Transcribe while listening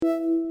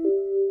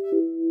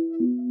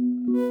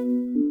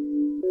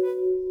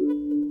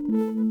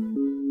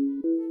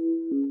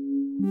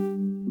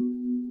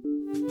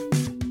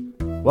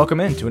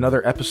Welcome in to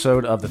another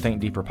episode of the Think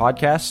Deeper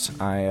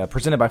podcast,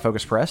 presented by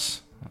Focus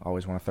Press. I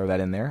always want to throw that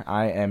in there.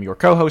 I am your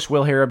co-host,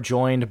 Will Harrop,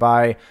 joined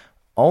by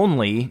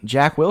only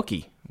Jack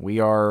Wilkie.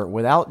 We are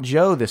without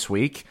Joe this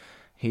week.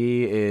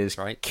 He is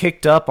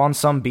kicked up on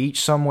some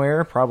beach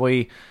somewhere,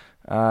 probably,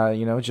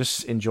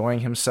 just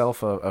enjoying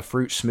himself a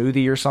fruit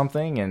smoothie or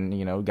something,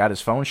 and, got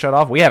his phone shut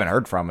off. We haven't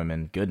heard from him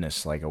in,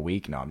 goodness, like a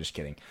week. No, I'm just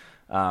kidding.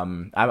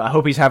 I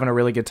hope he's having a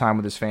really good time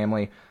with his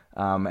family.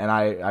 And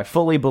I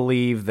fully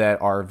believe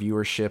that our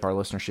viewership, our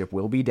listenership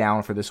will be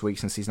down for this week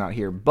since he's not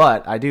here.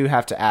 But I do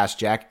have to ask,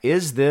 Jack,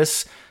 is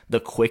this the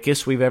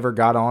quickest we've ever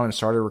got on and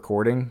started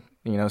recording?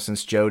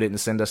 Since Joe didn't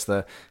send us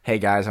the, hey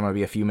guys, I'm going to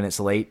be a few minutes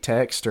late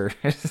text, or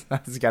it's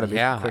got to be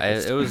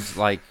it was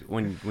like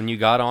when you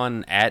got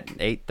on at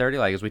 8:30,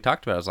 like as we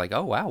talked about, I was like,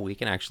 oh wow, we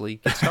can actually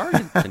get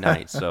started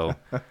tonight. So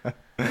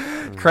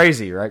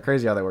crazy, right?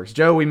 Crazy how that works.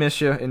 Joe, we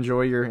miss you.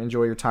 Enjoy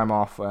your time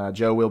off.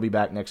 Joe will be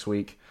back next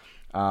week.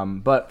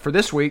 But for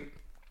this week,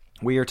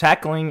 we are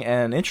tackling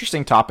an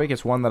interesting topic.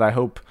 It's one that I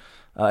hope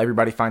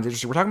everybody finds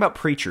interesting. We're talking about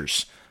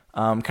preachers,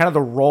 kind of the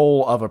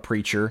role of a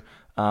preacher.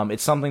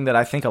 It's something that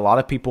I think a lot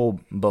of people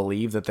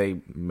believe that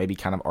they maybe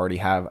kind of already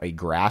have a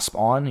grasp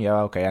on.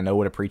 Yeah, okay, I know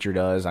what a preacher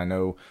does. I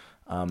know,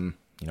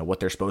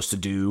 what they're supposed to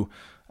do,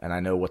 and I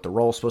know what the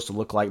role is supposed to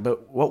look like.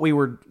 But what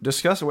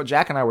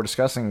Jack and I were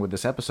discussing with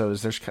this episode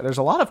is there's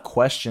a lot of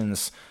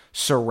questions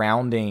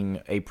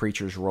surrounding a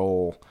preacher's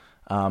role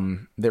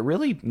that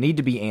really need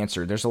to be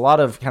answered. There's a lot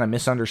of kind of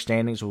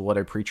misunderstandings with what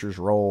a preacher's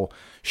role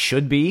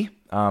should be,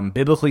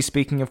 biblically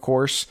speaking, of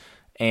course.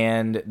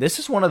 And this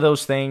is one of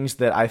those things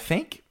that I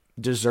think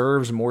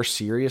deserves more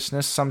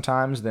seriousness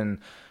sometimes than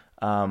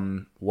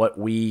what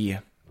we,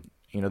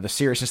 the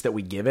seriousness that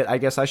we give it, I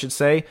guess I should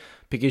say,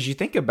 because you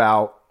think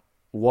about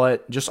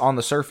what, just on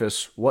the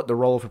surface, what the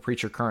role of a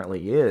preacher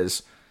currently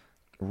is.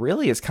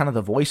 Really, it's kind of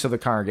the voice of the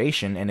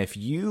congregation. And if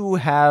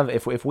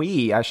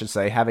we, I should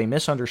say, have a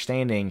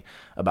misunderstanding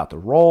about the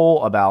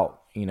role,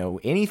 about,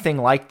 anything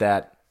like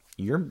that,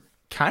 you're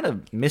kind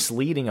of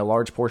misleading a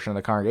large portion of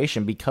the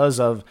congregation because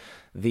of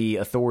the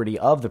authority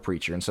of the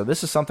preacher. And so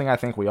this is something I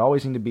think we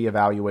always need to be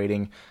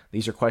evaluating.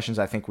 These are questions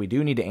I think we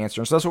do need to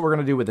answer. And so that's what we're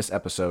going to do with this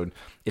episode,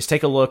 is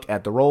take a look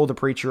at the role of the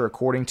preacher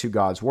according to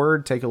God's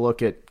word, take a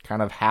look at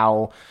kind of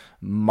how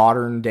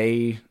modern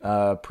day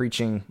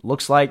preaching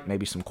looks like,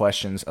 maybe some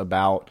questions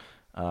about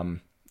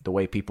the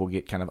way people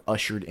get kind of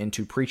ushered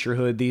into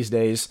preacherhood these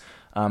days.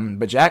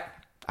 But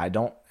Jack, I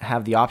don't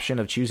have the option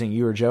of choosing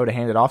you or Joe to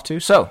hand it off to,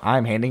 so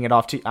I'm handing it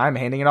off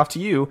to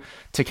you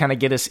to kind of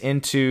get us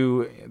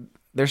into.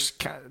 There's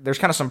kind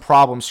of some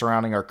problems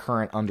surrounding our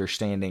current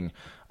understanding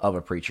of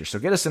a preacher. So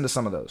get us into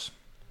some of those.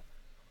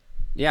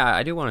 Yeah,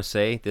 I do want to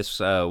say this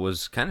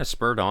was kind of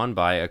spurred on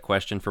by a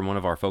question from one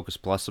of our Focus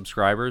Plus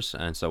subscribers,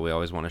 and so we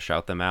always want to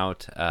shout them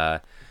out.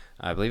 I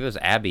believe it was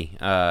Abby,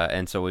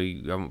 and so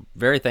I'm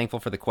very thankful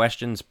for the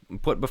questions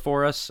put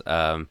before us.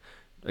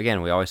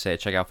 Again, we always say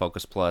check out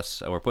Focus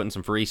Plus. We're putting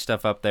some free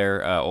stuff up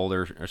there,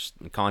 older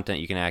content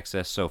you can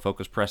access, so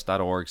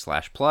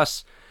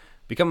focuspress.org/plus.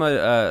 Become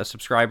a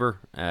subscriber,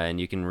 and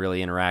you can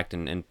really interact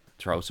and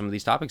throw some of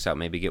these topics out.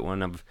 Maybe get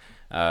one of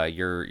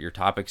your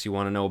topics you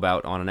want to know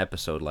about on an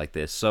episode like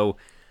this. So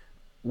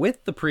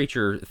with the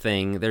preacher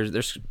thing,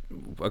 there's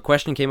a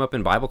question came up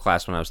in Bible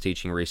class when I was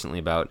teaching recently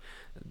about,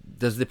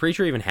 does the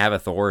preacher even have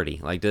authority?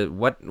 Like,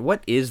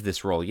 what is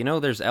this role?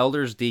 There's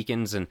elders,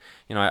 deacons, and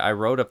I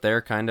wrote up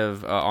there kind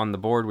of on the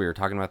board. We were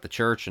talking about the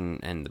church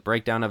and the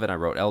breakdown of it. I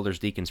wrote elders,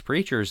 deacons,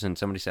 preachers, and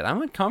somebody said,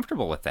 I'm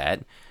uncomfortable with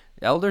that.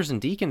 Elders and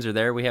deacons are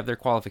there. We have their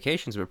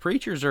qualifications, but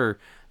preachers they're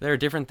a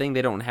different thing.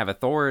 They don't have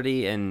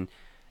authority, and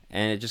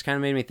it just kind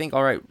of made me think,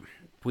 all right,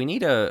 we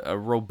need a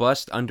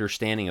robust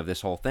understanding of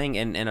this whole thing,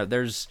 and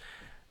there's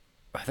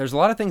a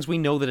lot of things we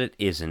know that it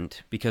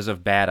isn't because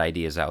of bad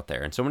ideas out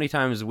there. And so many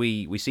times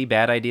we see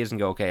bad ideas and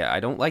go, okay, I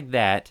don't like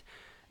that,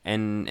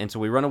 and so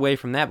we run away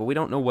from that, but we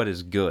don't know what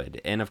is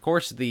good. And of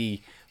course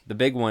the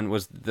big one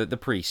was the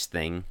priest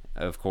thing,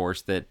 of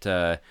course, that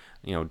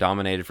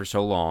dominated for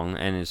so long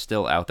and is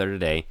still out there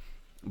today.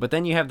 But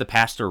then you have the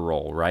pastor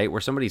role, right, where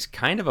somebody's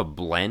kind of a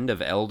blend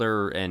of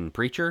elder and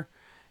preacher,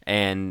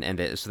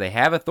 so they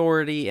have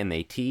authority and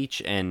they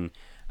teach, and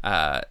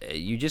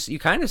you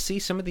kind of see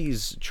some of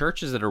these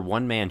churches that are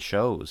one-man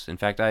shows. In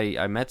fact,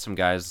 I met some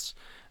guys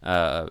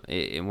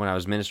when I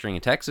was ministering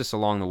in Texas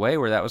along the way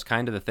where that was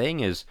kind of the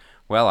thing is,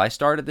 well, I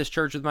started this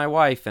church with my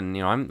wife, and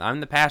I'm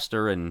the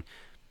pastor, and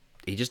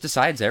he just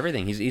decides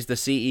everything. He's the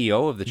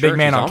CEO of the church. Big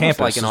man on campus,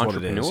 like an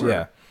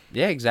entrepreneur.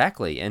 Yeah,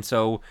 exactly. And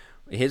so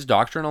his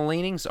doctrinal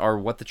leanings are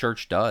what the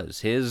church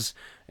does. His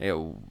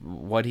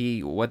what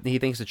he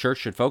thinks the church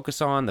should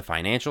focus on, the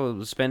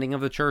financial spending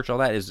of the church, all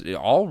that it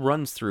all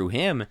runs through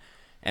him.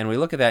 And we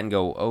look at that and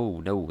go, oh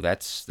no,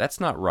 that's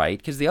not right.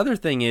 Because the other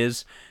thing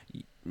is,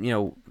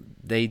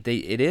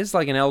 it is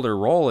like an elder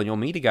role, and you'll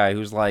meet a guy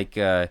who's like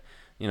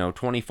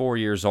 24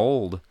 years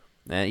old.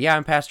 Yeah,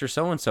 I'm Pastor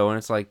so and so, and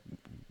it's like,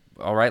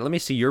 all right, let me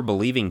see your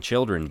believing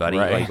children, buddy.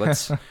 Right. Like,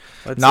 let's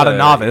not a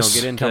novice.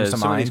 Get into comes to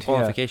some mind. of these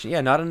qualifications.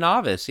 Yeah, not a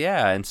novice.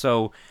 Yeah, and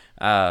so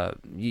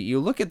you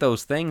look at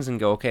those things and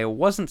go, okay, it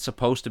wasn't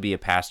supposed to be a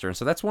pastor, and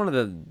so that's one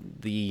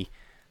of the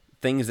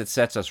things that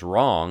sets us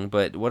wrong.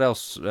 But what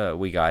else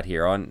we got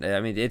here? I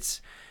mean,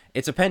 it's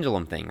a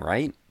pendulum thing,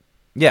 right?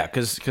 Yeah,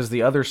 because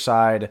the other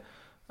side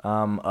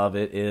of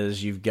it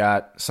is you've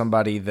got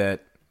somebody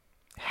that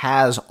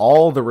has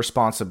all the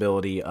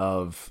responsibility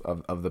of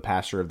the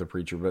pastor, of the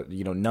preacher, but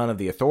none of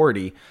the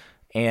authority.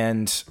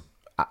 And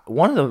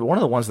one of the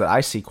ones that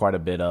I see quite a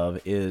bit of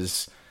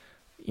is,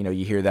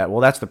 you hear that, well,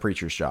 that's the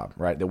preacher's job,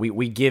 right? That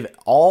we give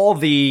all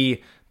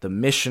the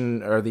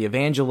mission or the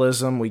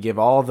evangelism, we give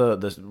all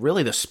the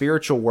really the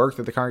spiritual work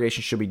that the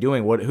congregation should be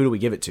doing. Who do we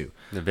give it to?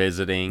 The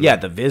visiting. Yeah,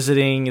 the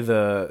visiting,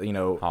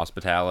 the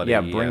hospitality. Yeah,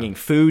 bringing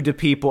food to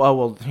people. Oh,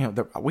 well,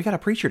 we got a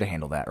preacher to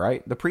handle that,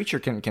 right? The preacher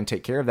can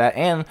take care of that.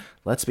 And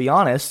let's be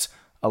honest,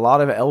 a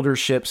lot of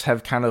elderships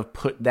have kind of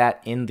put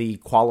that in the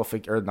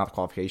not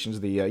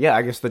qualifications,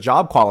 the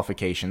job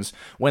qualifications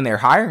when they're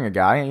hiring a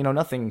guy.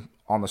 Nothing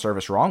on the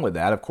surface wrong with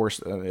that. Of course,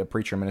 a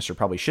preacher and minister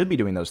probably should be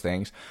doing those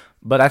things.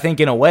 But I think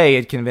in a way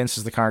it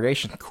convinces the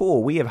congregation,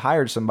 cool, we have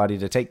hired somebody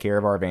to take care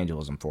of our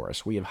evangelism for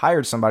us. We have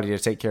hired somebody to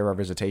take care of our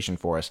visitation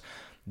for us.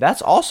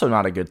 That's also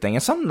not a good thing.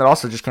 And something that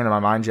also just came to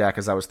my mind, Jack,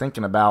 as I was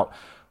thinking about,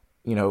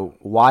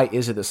 why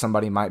is it that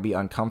somebody might be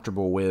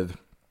uncomfortable with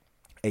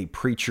a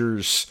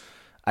preacher's,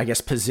 I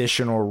guess,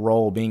 position or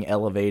role being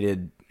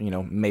elevated,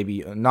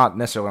 maybe not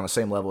necessarily on the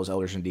same level as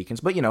elders and deacons,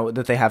 but,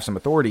 that they have some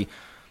authority.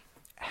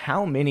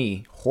 How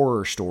many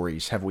horror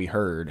stories have we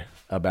heard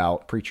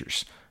about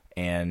preachers?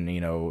 And,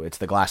 it's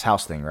the glass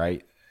house thing,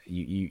 right?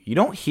 You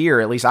don't hear,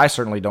 at least I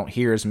certainly don't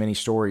hear as many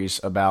stories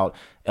about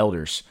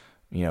elders,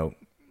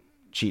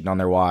 cheating on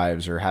their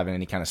wives or having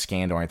any kind of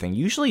scandal or anything.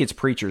 Usually it's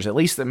preachers, at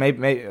least that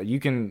maybe you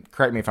can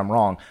correct me if I'm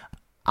wrong.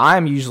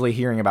 I'm usually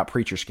hearing about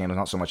preacher scandals,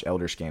 not so much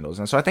elder scandals.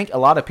 And so I think a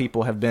lot of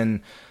people have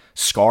been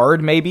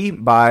scarred maybe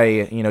by,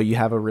 you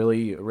have a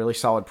really, really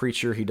solid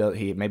preacher.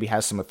 He maybe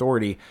has some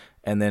authority,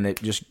 and then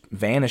it just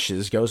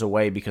vanishes, goes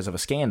away because of a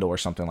scandal or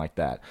something like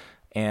that.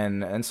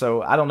 And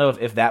so I don't know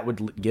if that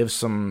would give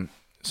some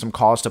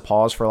cause to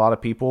pause for a lot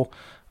of people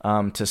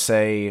to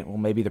say, well,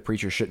 maybe the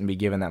preacher shouldn't be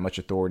given that much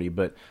authority.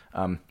 But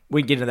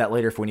we can get into that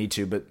later if we need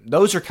to. But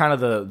those are kind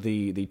of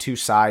the two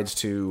sides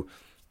to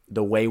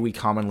the way we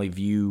commonly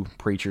view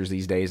preachers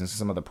these days and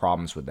some of the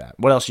problems with that.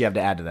 What else do you have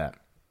to add to that?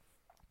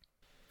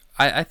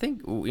 I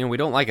think we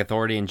don't like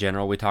authority in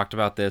general. We talked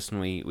about this and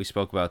we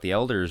spoke about the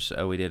elders.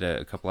 We did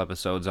a couple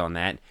episodes on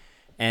that,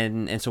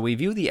 and so we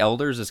view the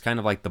elders as kind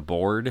of like the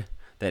board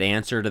that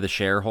answer to the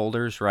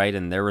shareholders, right?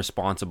 And they're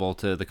responsible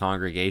to the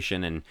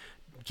congregation and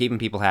keeping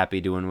people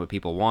happy, doing what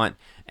people want.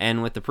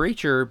 And with the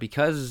preacher,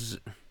 because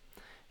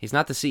he's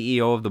not the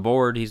CEO of the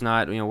board, he's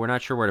not, we're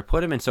not sure where to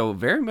put him, and so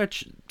very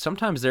much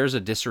sometimes there's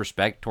a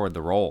disrespect toward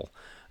the role.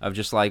 Of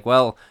just like,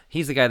 well,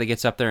 he's the guy that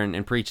gets up there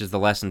and preaches the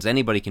lessons.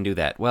 Anybody can do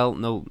that. Well,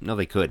 no,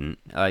 they couldn't.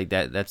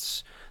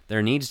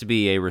 There needs to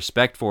be a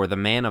respect for the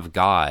man of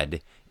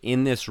God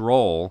in this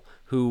role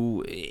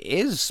who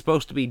is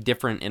supposed to be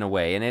different in a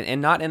way,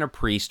 and not in a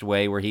priest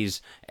way where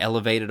he's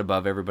elevated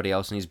above everybody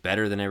else and he's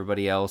better than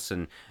everybody else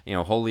and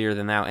holier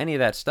than thou. Any of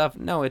that stuff.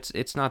 No,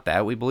 it's not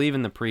that. We believe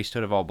in the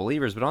priesthood of all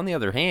believers, but on the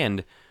other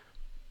hand,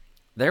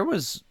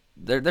 there's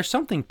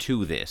something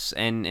to this,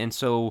 and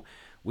so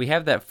we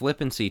have that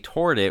flippancy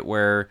toward it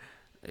where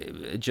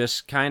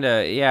just kind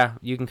of,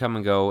 you can come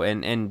and go,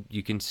 and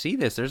you can see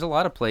this. There's a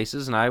lot of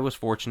places, and I was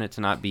fortunate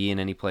to not be in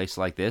any place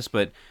like this,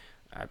 but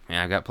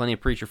I've got plenty of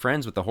preacher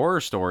friends with the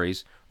horror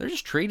stories. They're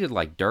just treated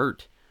like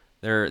dirt.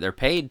 They're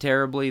paid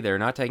terribly. They're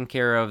not taken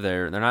care of.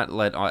 They're not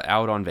let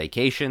out on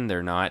vacation.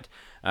 They're not.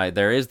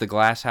 There is the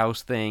glass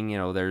house thing.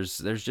 There's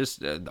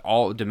just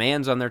all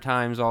demands on their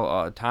time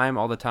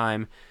all the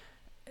time.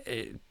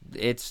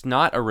 It's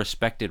not a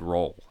respected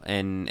role,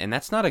 and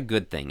that's not a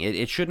good thing.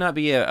 It should not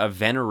be a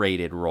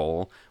venerated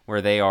role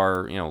where they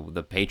are,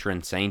 the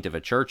patron saint of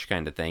a church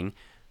kind of thing.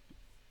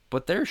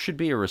 But there should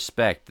be a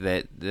respect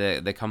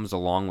that comes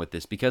along with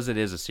this because it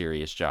is a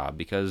serious job,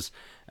 because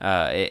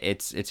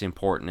it's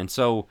important. And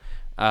so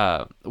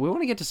we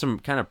want to get to some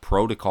kind of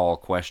protocol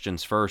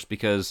questions first,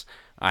 because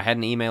I had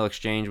an email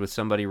exchange with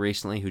somebody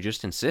recently who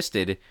just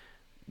insisted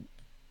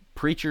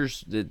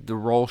preachers, the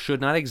role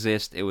should not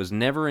exist. It was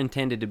never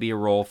intended to be a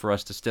role for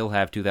us to still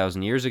have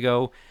 2,000 years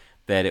ago.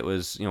 That it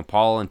was,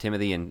 Paul and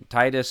Timothy and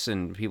Titus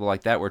and people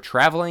like that were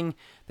traveling.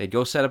 They'd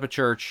go set up a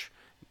church,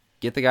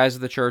 get the guys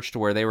of the church to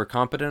where they were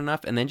competent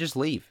enough, and then just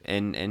leave.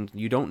 And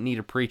you don't need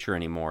a preacher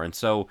anymore. And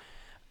so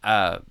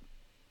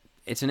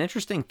it's an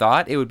interesting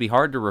thought. It would be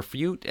hard to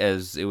refute,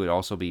 as it would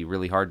also be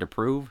really hard to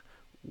prove.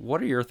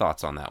 What are your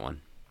thoughts on that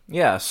one?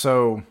 Yeah,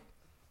 so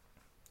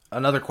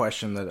another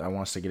question that I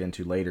want us to get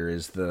into later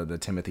is the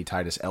Timothy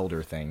Titus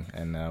elder thing,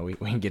 and we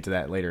can get to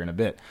that later in a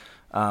bit.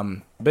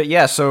 But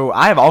yeah, so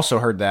I have also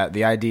heard that,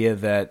 the idea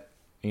that,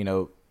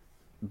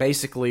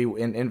 basically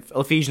in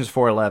Ephesians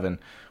 4:11,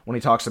 when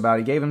he talks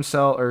about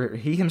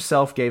he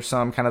himself gave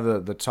some, kind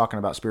of the talking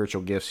about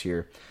spiritual gifts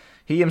here.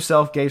 He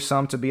himself gave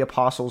some to be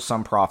apostles,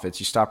 some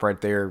prophets. You stop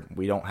right there.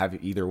 We don't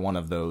have either one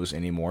of those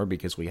anymore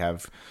because we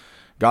have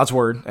God's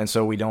word, and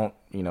so we don't,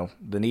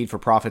 the need for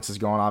prophets is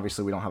gone.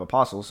 Obviously, we don't have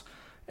apostles.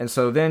 And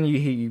so then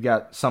you've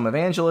got some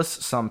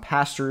evangelists, some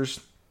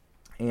pastors,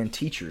 and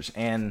teachers.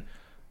 And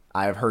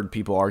I've heard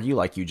people argue,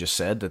 like you just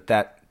said,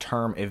 that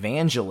term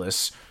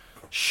evangelists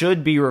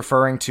should be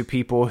referring to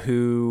people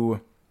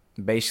who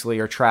basically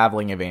are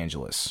traveling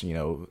evangelists.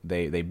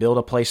 They build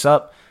a place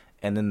up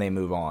and then they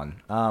move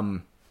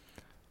on.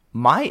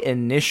 My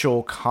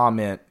initial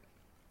comment,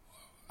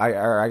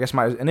 I guess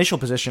my initial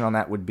position on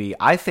that would be,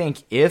 I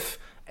think if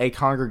a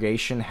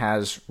congregation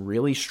has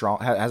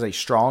a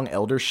strong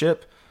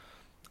eldership,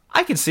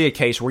 I can see a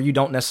case where you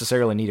don't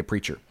necessarily need a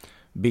preacher,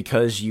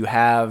 because you've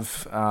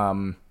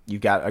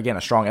got, again,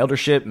 a strong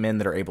eldership, men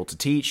that are able to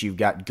teach. You've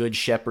got good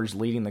shepherds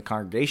leading the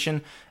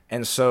congregation.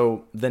 And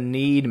so the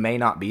need may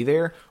not be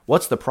there.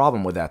 What's the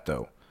problem with that,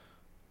 though?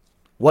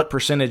 What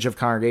percentage of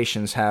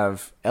congregations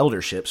have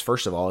elderships,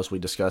 first of all, as we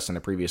discussed in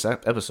a previous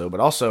episode, but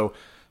also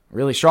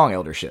really strong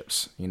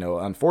elderships?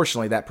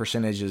 Unfortunately, that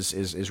percentage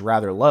is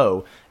rather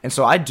low. And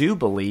so I do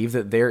believe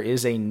that there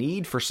is a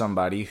need for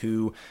somebody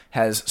who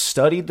has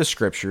studied the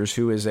scriptures,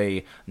 who is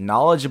a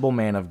knowledgeable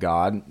man of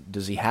God.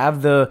 Does he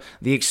have the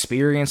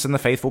experience and the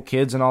faithful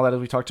kids and all that, as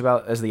we talked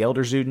about, as the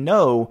elders do?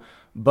 No,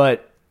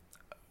 but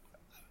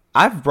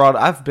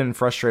I've been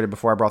frustrated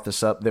before I brought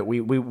this up that we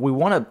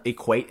want to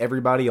equate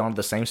everybody on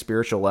the same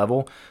spiritual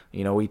level.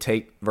 We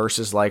take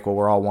verses like, well,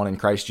 we're all one in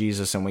Christ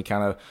Jesus, and we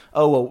kind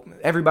of,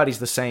 everybody's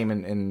the same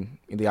in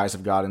the eyes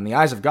of God. In the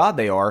eyes of God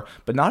they are,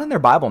 but not in their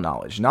Bible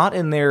knowledge, not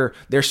in their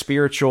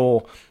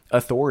spiritual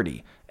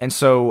authority. And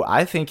so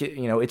I think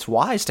it's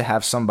wise to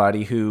have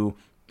somebody who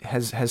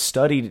has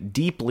studied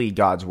deeply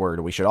God's word.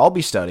 We should all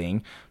be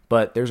studying,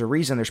 but there's a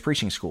reason there's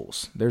preaching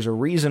schools. There's a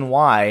reason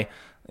why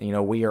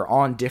we are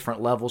on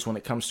different levels when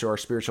it comes to our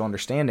spiritual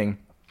understanding.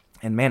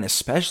 And man,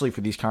 especially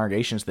for these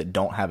congregations that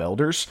don't have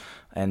elders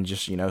and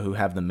just, who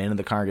have the men of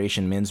the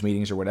congregation, men's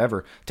meetings or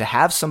whatever, to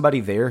have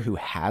somebody there who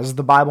has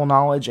the Bible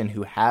knowledge and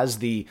who has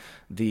the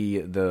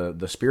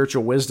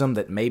spiritual wisdom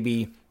that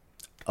maybe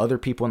other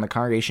people in the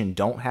congregation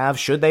don't have.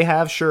 Should they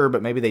have? Sure,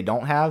 but maybe they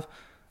don't have.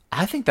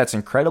 I think that's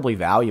incredibly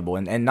valuable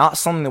and not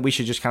something that we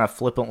should just kind of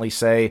flippantly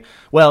say,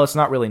 well, it's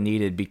not really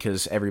needed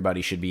because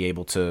everybody should be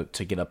able to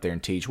get up there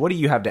and teach. What do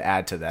you have to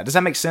add to that? Does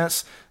that make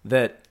sense?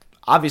 That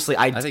obviously,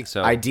 I think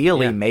so.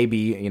 Ideally,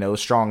 maybe,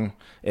 strong,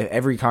 if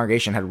every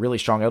congregation had really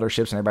strong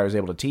elderships and everybody was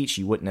able to teach,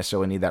 you wouldn't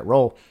necessarily need that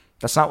role.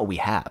 That's not what we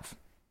have.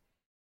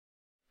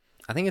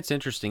 I think it's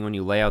interesting when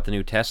you lay out the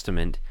New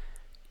Testament,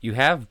 you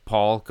have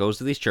Paul goes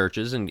to these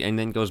churches and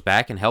then goes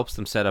back and helps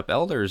them set up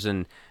elders,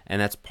 and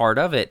that's part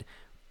of it.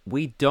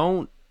 We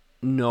don't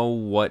know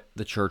what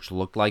the church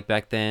looked like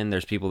back then.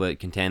 There's people that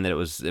contend that it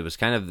was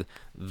kind of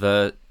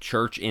the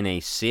church in a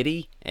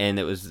city, and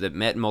that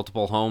met in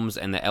multiple homes,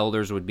 and the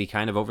elders would be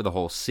kind of over the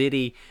whole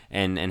city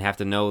and have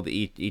to know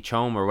each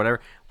home or whatever.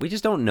 We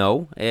just don't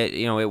know.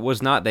 It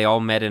was not they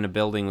all met in a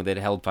building that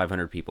held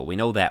 500 people. We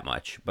know that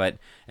much, but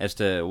as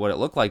to what it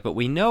looked like. But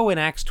we know in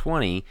Acts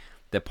 20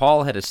 that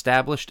Paul had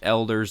established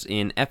elders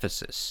in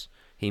Ephesus.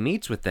 He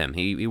meets with them.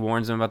 He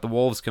warns them about the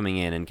wolves coming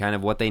in and kind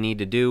of what they need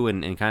to do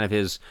and kind of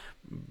his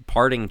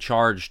parting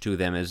charge to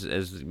them as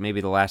maybe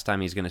the last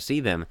time he's going to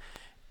see them.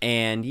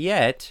 And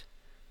yet,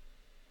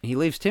 he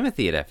leaves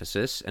Timothy at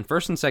Ephesus, and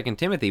 1st and 2nd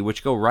Timothy,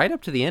 which go right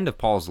up to the end of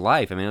Paul's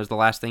life. I mean, it was the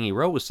last thing he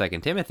wrote was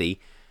 2nd Timothy.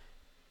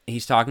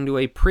 He's talking to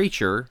a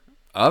preacher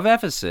of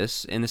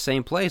Ephesus in the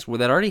same place where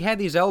that already had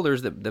these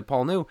elders that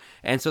Paul knew.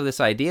 And so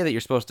this idea that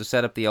you're supposed to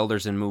set up the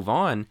elders and move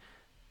on,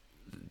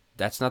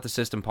 that's not the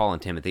system Paul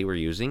and Timothy were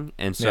using.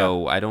 And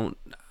so I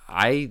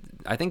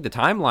think the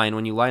timeline,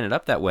 when you line it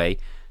up that way,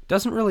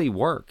 doesn't really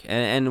work.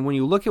 And when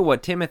you look at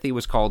what Timothy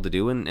was called to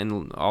do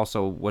and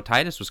also what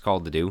Titus was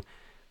called to do,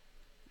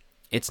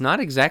 it's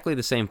not exactly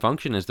the same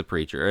function as the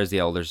preacher, as the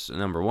elders,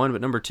 number one. But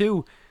number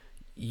two,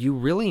 you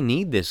really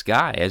need this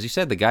guy. As you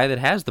said, the guy that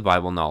has the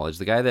Bible knowledge,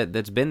 the guy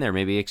that's been there,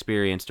 maybe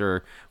experienced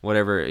or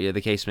whatever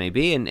the case may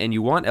be. And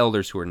you want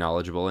elders who are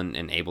knowledgeable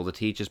and able to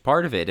teach as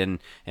part of it and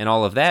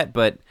all of that.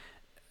 But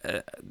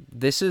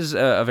this is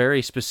a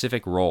very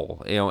specific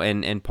role,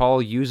 and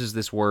Paul uses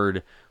this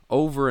word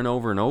over and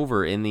over and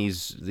over in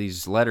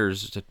these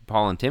letters to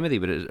Paul and Timothy,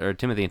 or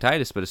Timothy and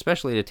Titus, but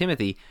especially to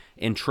Timothy,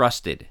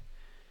 entrusted.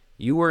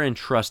 You were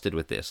entrusted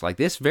with this. Like,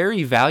 this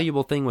very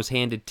valuable thing was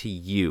handed to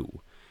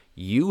you.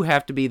 You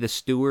have to be the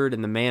steward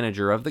and the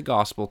manager of the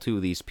gospel to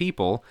these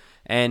people,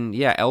 and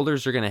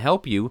elders are going to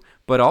help you,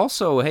 but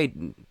also, hey,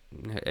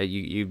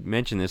 you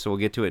mentioned this, so we'll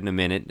get to it in a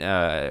minute.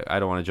 I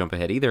don't want to jump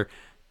ahead either.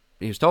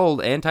 He was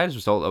told, and Titus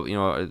was told,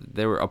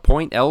 they were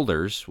appoint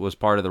elders was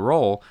part of the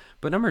role.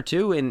 But number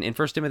two, in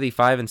 1 Timothy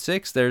 5 and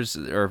 6,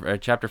 or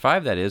chapter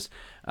 5, that is,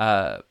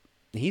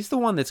 he's the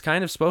one that's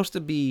kind of supposed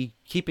to be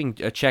keeping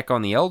a check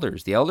on the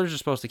elders. The elders are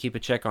supposed to keep a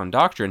check on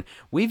doctrine.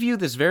 We view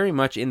this very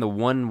much in the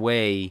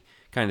one-way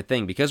kind of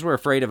thing. Because we're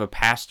afraid of a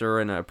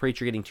pastor and a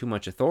preacher getting too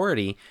much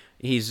authority,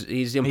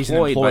 he's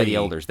employed by the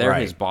elders. They're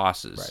his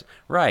bosses.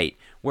 Right.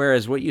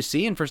 Whereas what you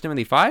see in 1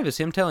 Timothy 5 is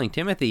him telling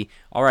Timothy,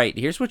 all right,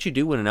 here's what you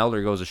do when an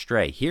elder goes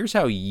astray. Here's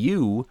how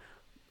you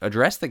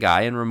address the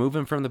guy and remove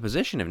him from the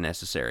position if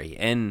necessary.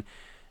 And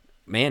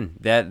man,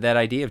 that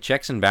idea of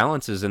checks and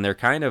balances, and they're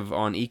kind of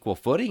on equal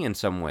footing in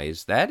some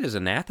ways, that is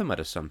anathema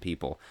to some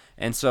people.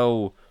 And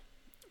so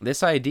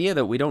this idea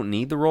that we don't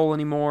need the role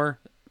anymore,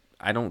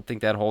 I don't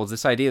think that holds.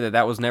 This idea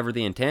that was never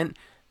the intent,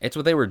 it's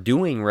what they were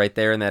doing right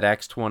there in that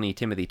Acts 20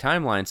 Timothy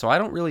timeline, so I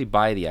don't really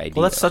buy the idea.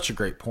 Well, that's such a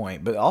great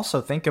point. But also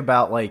think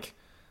about, like,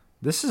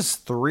 this is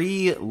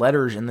 3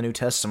 letters in the New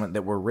Testament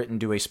that were written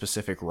to a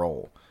specific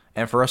role.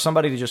 And for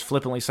somebody to just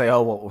flippantly say,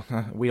 oh,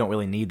 well, we don't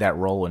really need that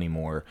role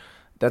anymore,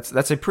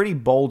 that's a pretty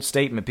bold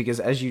statement, because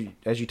as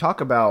you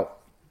talk about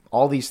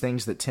all these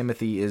things that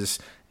Timothy is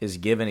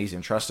given, he's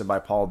entrusted by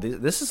Paul,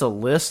 this is a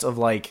list of,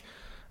 like,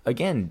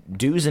 again,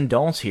 do's and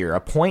don'ts here.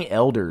 Appoint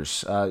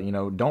elders.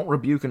 Don't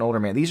rebuke an older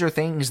man. These are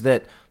things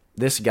that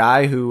this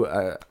guy who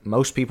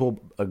most people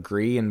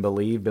agree and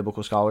believe,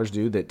 biblical scholars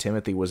do, that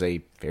Timothy was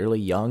a fairly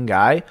young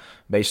guy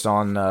based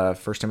on 1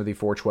 Timothy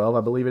 4:12,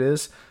 I believe it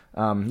is.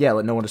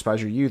 Let no one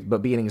despise your youth,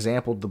 but be an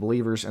example to the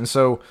believers. And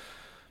so,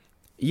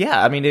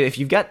 yeah, I mean, if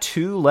you've got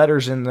 2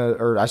 letters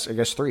or I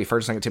guess 3,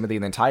 1st and 2nd Timothy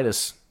and then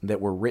Titus,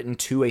 that were written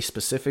to a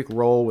specific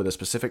role with a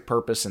specific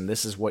purpose, and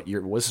this is what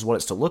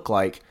it's to look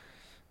like.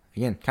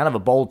 Again, kind of a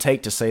bold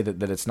take to say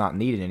that it's not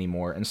needed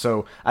anymore. And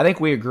so I think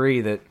we agree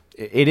that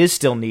it is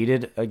still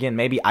needed. Again,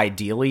 maybe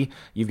ideally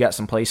you've got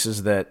some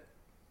places that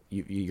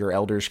your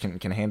elders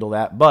can handle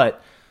that,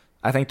 but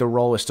I think the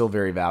role is still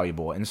very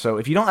valuable. And so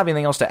if you don't have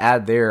anything else to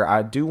add there,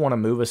 I do want to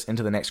move us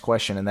into the next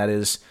question, and that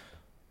is,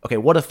 okay,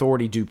 what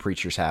authority do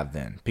preachers have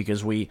then?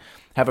 Because we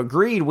have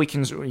agreed we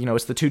can,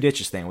 it's the 2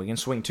 ditches thing. We can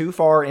swing too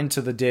far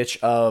into the ditch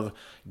of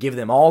give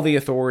them all the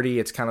authority.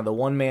 It's kind of the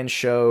one-man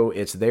show.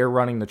 It's they're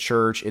running the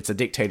church. It's a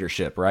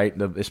dictatorship, right?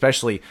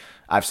 Especially,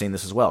 I've seen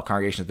this as well.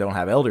 Congregations that don't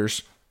have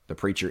elders, the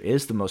preacher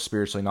is the most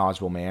spiritually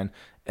knowledgeable man.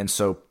 And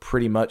so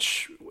pretty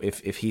much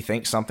if he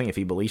thinks something, if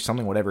he believes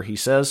something, whatever he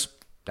says,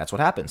 that's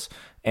what happens.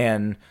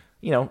 And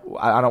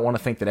I don't want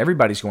to think that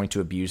everybody's going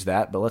to abuse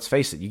that, but let's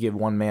face it, you give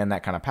one man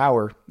that kind of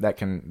power, that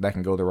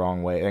can go the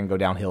wrong way and go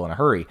downhill in a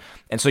hurry.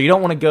 And so you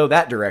don't want to go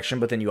that direction,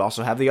 but then you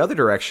also have the other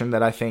direction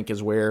that I think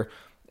is where,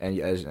 and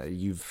as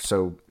you've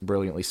so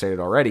brilliantly stated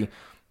already,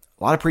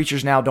 a lot of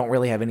preachers now don't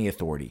really have any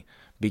authority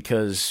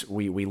because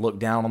we look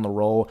down on the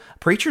role.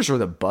 Preachers are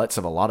the butts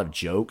of a lot of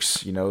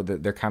jokes.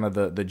 They're kind of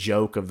the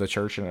joke of the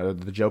church and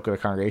the joke of the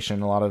congregation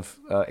in a lot of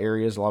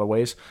areas, a lot of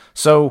ways.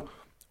 So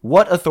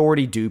what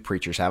authority do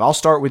preachers have? I'll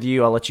start with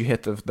you. I'll let you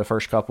hit the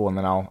first couple, and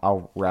then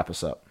I'll wrap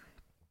us up.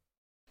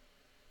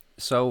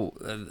 So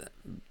I'm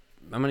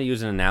going to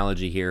use an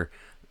analogy here.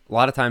 A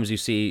lot of times you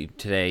see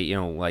today,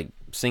 like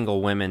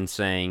single women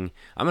saying,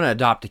 I'm going to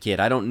adopt a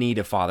kid. I don't need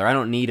a father. I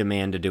don't need a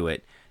man to do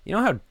it. You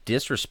know how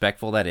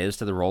disrespectful that is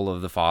to the role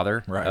of the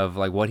father, right? Of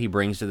like what he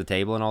brings to the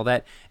table and all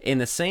that? In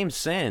the same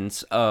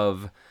sense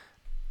of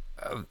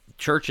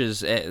churches,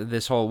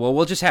 this whole,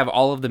 we'll just have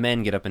all of the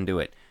men get up and do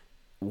it.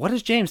 What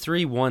does James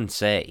 3:1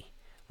 say?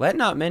 Let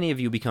not many of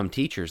you become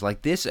teachers.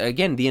 Like this,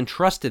 again, the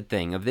entrusted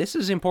thing of this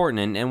is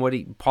important. And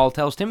what Paul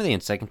tells Timothy in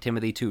 2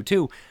 Timothy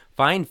 2:2,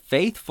 find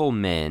faithful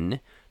men,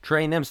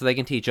 train them so they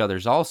can teach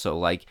others also.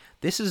 Like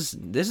this is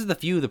the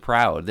few, the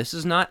proud. This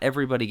is not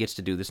everybody gets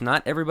to do this.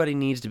 Not everybody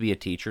needs to be a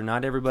teacher.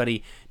 Not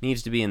everybody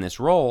needs to be in this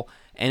role.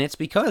 And it's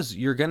because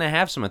you're going to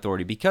have some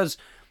authority. Because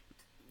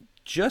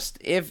just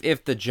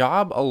if the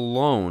job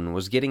alone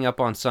was getting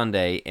up on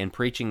Sunday and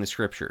preaching the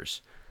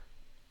scriptures,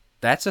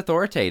 that's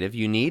authoritative.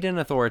 You need an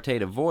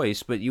authoritative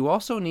voice, but you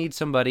also need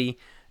somebody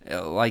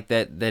like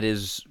that that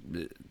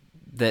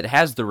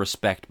has the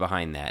respect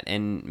behind that.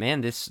 And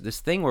man, this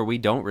thing where we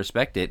don't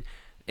respect it,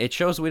 it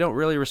shows we don't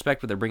really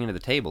respect what they're bringing to the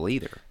table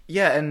either.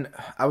 Yeah, and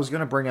I was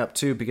going to bring up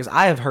too, because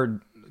I have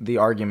heard the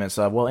arguments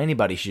of, well,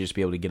 anybody should just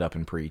be able to get up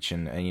and preach,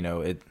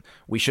 and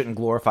we shouldn't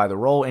glorify the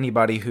role.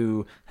 Anybody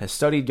who has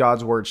studied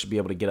God's word should be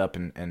able to get up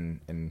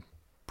and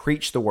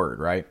preach the word,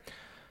 right?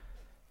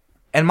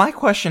 And my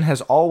question has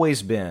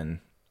always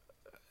been,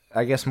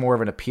 I guess, more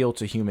of an appeal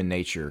to human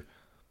nature.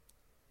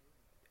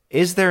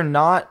 Are there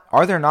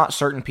not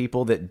certain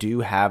people that do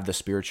have the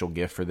spiritual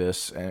gift for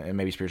this? And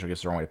maybe spiritual gift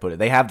is the wrong way to put it.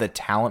 They have the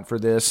talent for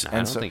this. No, I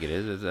don't think it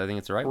is. I think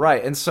it's the right way.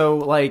 Right. And so,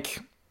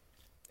 like,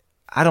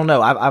 I don't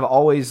know. I've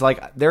always,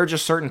 like, there are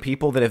just certain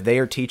people that if they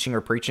are teaching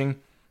or preaching,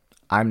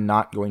 I'm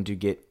not going to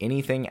get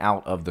anything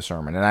out of the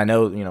sermon. And I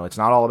know, it's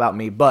not all about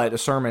me, but a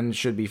sermon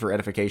should be for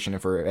edification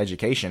and for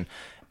education.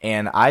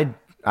 And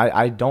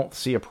I don't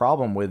see a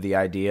problem with the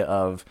idea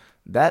of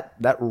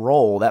that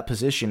role, that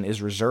position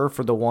is reserved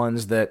for the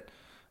ones that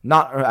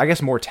I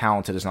guess more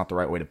talented is not the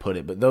right way to put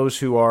it, but those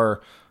who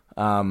are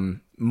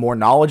more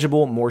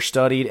knowledgeable, more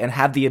studied, and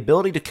have the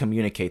ability to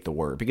communicate the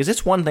word. Because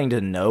it's one thing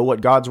to know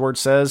what God's word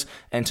says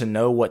and to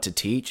know what to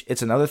teach.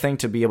 It's another thing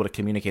to be able to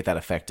communicate that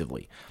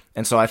effectively.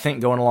 And so I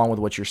think going along with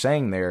what you're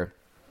saying there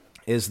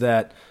is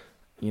that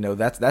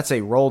that's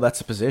a role,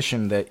 that's a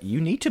position that you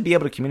need to be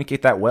able to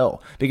communicate that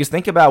well. Because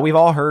think about, we've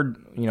all heard,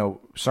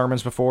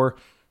 sermons before,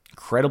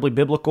 incredibly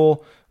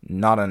biblical,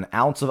 not an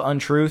ounce of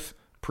untruth,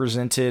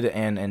 presented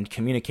and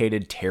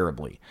communicated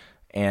terribly.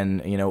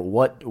 And,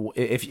 what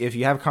if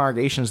you have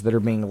congregations that are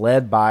being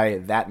led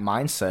by that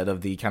mindset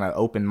of the kind of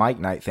open mic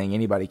night thing,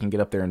 anybody can get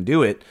up there and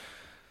do it,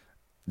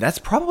 that's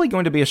probably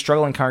going to be a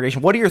struggling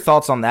congregation. What are your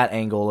thoughts on that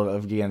angle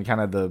of again,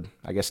 kind of the,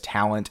 I guess,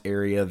 talent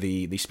area,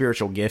 the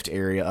spiritual gift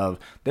area of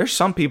there's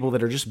some people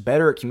that are just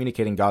better at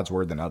communicating God's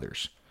word than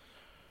others?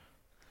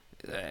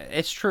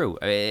 It's true.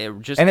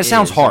 And it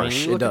sounds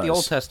harsh. You look at the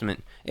Old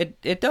Testament.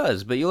 It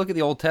does, but you look at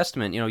the Old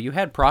Testament, you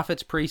had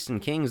prophets, priests,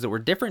 and kings that were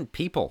different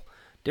people,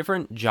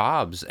 different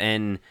jobs,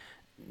 and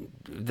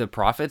the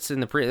prophets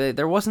and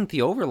there wasn't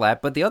the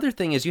overlap. But the other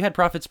thing is you had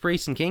prophets,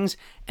 priests, and kings,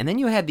 and then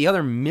you had the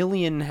other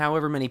million,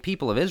 however many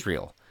people of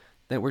Israel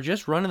that were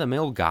just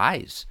run-of-the-mill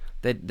guys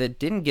that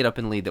didn't get up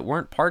and lead, that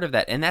weren't part of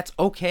that. And that's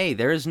okay.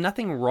 There is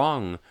nothing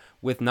wrong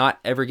with not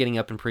ever getting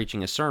up and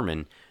preaching a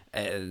sermon.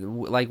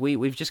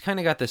 We've just kind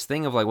of got this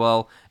thing of like,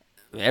 well,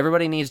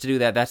 everybody needs to do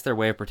that. That's their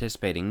way of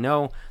participating.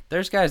 No,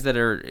 there's guys that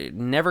are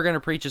never going to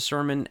preach a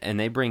sermon, and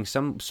they bring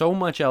so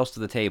much else to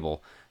the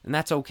table, and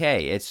that's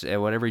okay. It's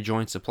what every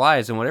joint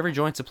supplies, and what every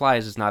joint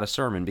supplies is not a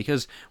sermon.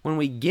 Because when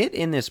we get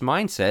in this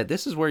mindset,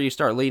 this is where you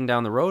start leading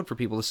down the road for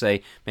people to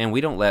say, man,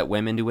 we don't let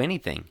women do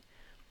anything.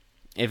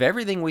 If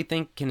everything we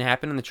think can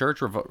happen in the church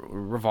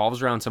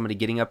revolves around somebody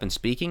getting up and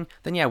speaking,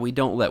 then yeah, we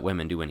don't let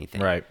women do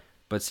anything. Right.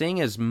 But seeing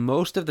as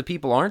most of the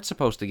people aren't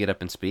supposed to get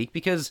up and speak,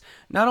 because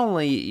not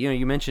only,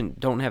 you mentioned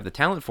don't have the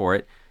talent for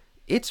it,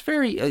 it's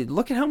very,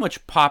 look at how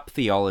much pop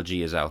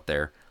theology is out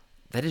there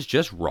that is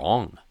just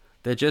wrong,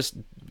 that just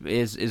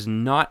is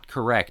not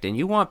correct. And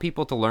you want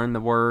people to learn the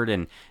word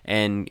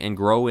and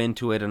grow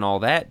into it and all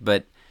that.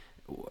 But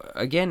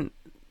again,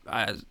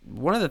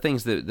 one of the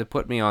things that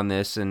put me on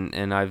this,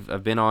 and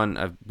I've been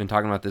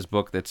talking about this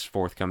book that's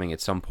forthcoming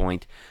at some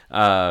point,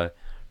 I've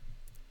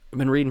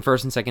been reading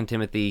 1st and 2nd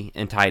Timothy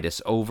and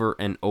Titus over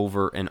and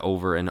over and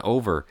over and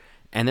over,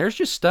 and there's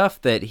just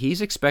stuff that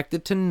he's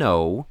expected to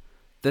know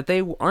that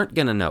they aren't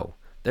going to know.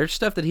 There's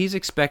stuff that he's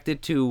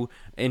expected to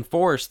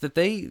enforce that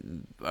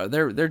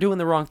they're doing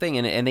the wrong thing,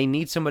 and they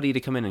need somebody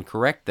to come in and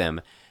correct them.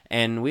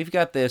 And we've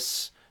got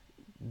this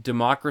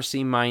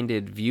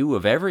democracy-minded view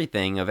of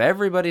everything, of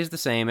everybody's the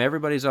same,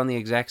 everybody's on the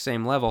exact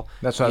same level.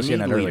 That's what I was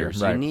getting at earlier.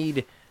 Right. You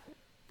need...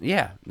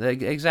 Yeah,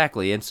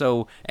 exactly. And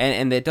so,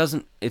 and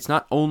it's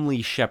not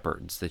only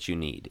shepherds that you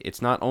need.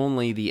 It's not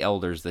only the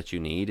elders that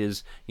you need.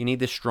 You need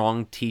the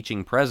strong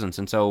teaching presence.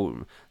 And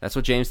so that's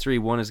what James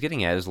 3:1 is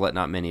getting at, is let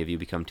not many of you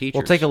become teachers.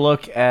 We'll take a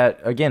look at,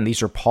 again,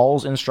 these are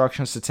Paul's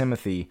instructions to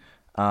Timothy.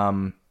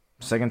 2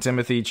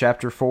 Timothy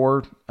chapter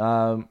 4,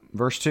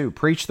 verse 2.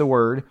 Preach the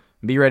word,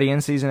 be ready in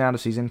season, out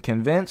of season,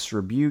 convince,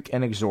 rebuke,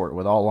 and exhort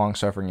with all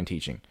long-suffering and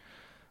teaching.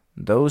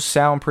 Those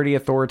sound pretty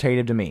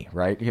authoritative to me,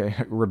 right?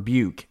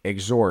 Rebuke,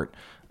 exhort.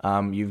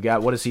 You've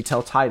got, what does he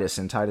tell Titus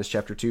in Titus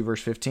chapter 2,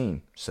 verse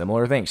 15?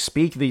 Similar thing.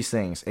 Speak these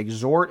things,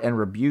 exhort and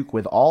rebuke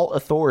with all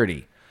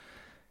authority.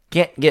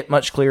 Can't get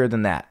much clearer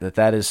than that.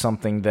 That is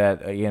something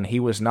that, again, he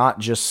was not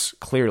just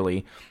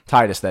clearly,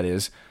 Titus that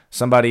is,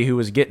 somebody who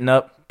was getting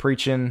up,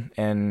 preaching,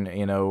 and,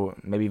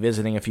 maybe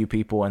visiting a few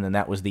people, and then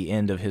that was the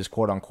end of his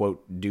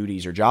quote-unquote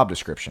duties or job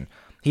description.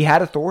 He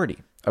had authority.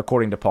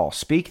 According to Paul,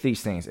 speak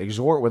these things,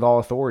 exhort with all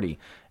authority.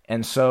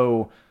 And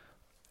so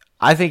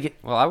I think...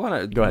 Well, I want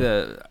to... Go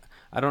ahead.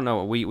 I don't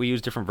know. We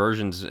use different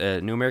versions.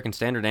 New American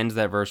Standard ends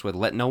that verse with,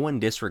 let no one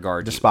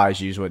disregard you. Despise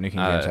you is what New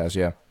King James has,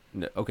 yeah.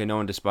 Okay, no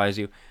one despise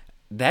you.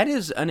 That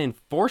is an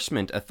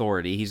enforcement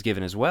authority he's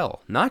given as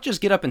well. Not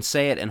just get up and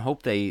say it and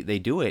hope they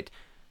do it.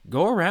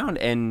 Go around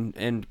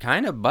and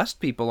kind of bust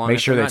people on it. Make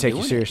sure they take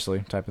you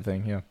seriously type of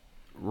thing, yeah.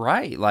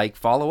 Right, like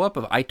follow up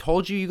of, I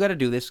told you got to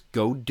do this,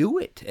 go do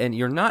it. And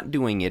you're not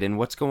doing it, and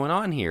what's going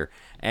on here?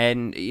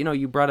 And,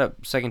 you brought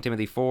up 2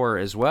 Timothy 4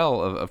 as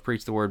well, of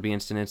preach the word, be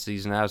instant in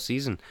season, out of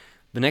season.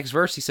 The next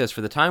verse, he says,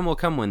 for the time will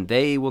come when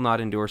they will not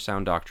endure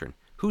sound doctrine.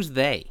 Who's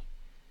they?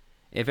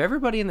 If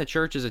everybody in the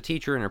church is a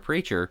teacher and a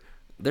preacher,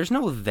 there's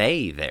no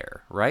they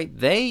there, right?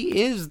 They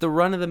is the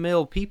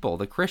run-of-the-mill people,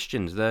 the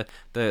Christians,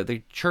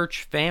 the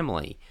church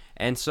family.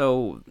 And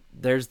so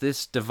there's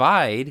this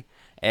divide.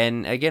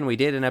 And again, we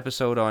did an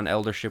episode on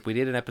eldership. We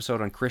did an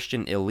episode on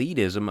Christian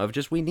elitism of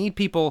just we need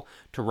people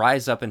to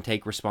rise up and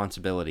take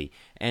responsibility.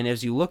 And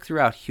as you look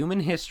throughout human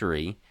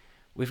history,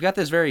 we've got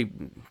this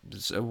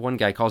one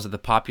guy calls it the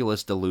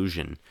populist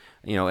delusion,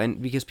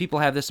 and because people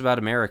have this about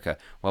America.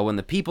 Well, when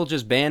the people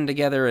just band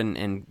together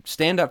and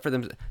stand up for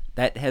them,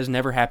 that has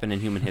never happened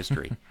in human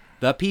history.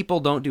 The people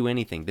don't do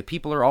anything. The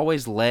people are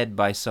always led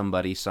by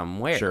somebody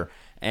somewhere. Sure.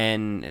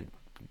 And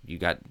you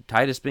got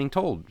Titus being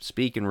told,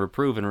 speak and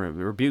reprove and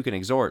rebuke and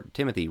exhort.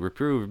 Timothy,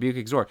 reprove, rebuke,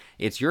 exhort.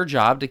 It's your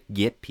job to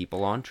get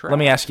people on track. Let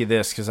me ask you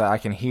this, because I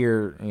can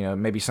hear,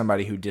 maybe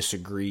somebody who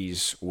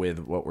disagrees with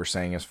what we're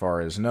saying as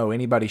far as, no,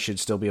 anybody should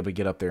still be able to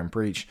get up there and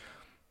preach.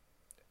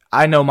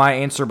 I know my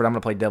answer, but I'm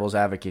going to play devil's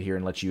advocate here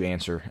and let you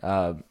answer.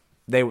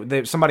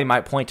 Somebody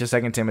might point to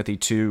 2 Timothy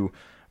 2,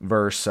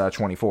 verse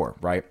 24,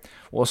 right?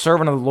 Well, a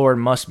servant of the Lord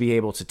must be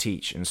able to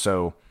teach, and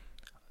so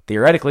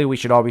theoretically, we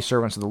should all be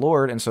servants of the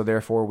Lord, and so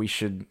therefore we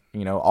should,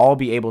 all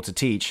be able to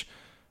teach.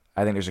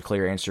 I think there's a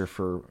clear answer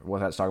for what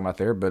that's talking about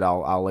there, but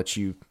I'll let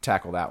you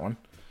tackle that one.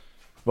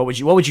 What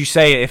would you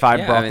say if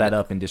I brought that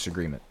up in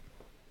disagreement?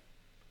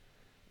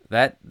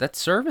 That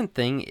servant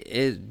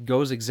thing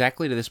goes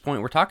exactly to this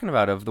point we're talking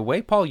about. Of the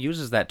way Paul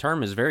uses that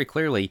term is very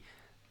clearly,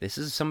 this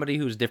is somebody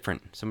who's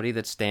different, somebody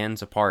that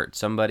stands apart,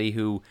 somebody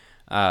who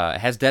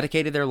has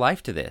dedicated their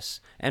life to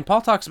this. And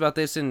Paul talks about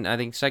this in, I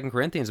think, 2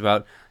 Corinthians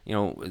about,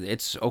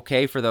 it's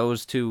okay for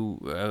those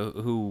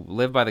who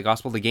live by the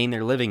gospel to gain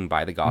their living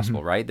by the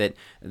gospel, right? That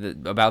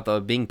about the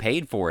being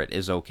paid for it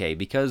is okay,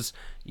 because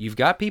you've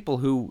got people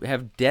who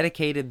have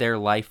dedicated their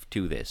life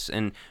to this.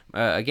 And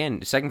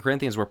again, 2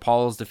 Corinthians, where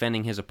Paul is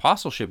defending his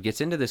apostleship,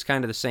 gets into this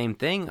kind of the same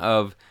thing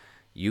of,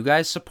 you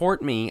guys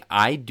support me,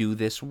 I do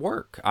this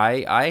work.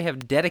 I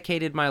have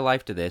dedicated my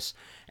life to this.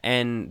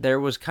 And there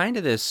was kind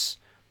of this,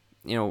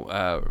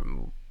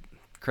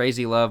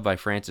 Crazy Love by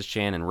Francis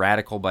Chan and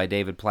Radical by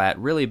David Platt,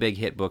 really big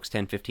hit books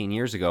 10, 15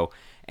 years ago.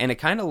 And it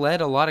kind of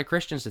led a lot of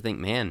Christians to think,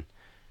 man,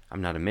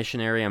 I'm not a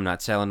missionary, I'm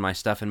not selling my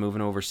stuff and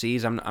moving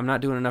overseas, I'm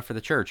not doing enough for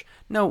the church.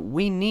 No,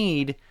 we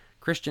need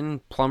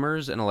Christian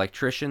plumbers and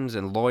electricians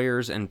and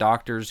lawyers and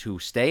doctors who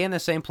stay in the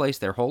same place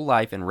their whole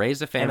life and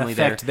raise a family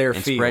there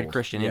and spread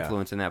Christian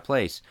influence in that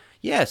place.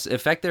 Yes,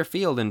 affect their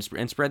field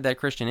and spread that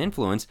Christian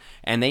influence,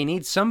 and they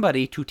need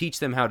somebody to teach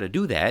them how to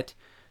do that,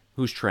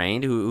 who's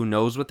trained, who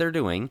knows what they're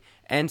doing.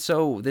 And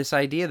so this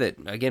idea that,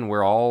 again,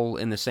 we're all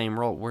in the same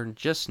role, we're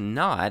just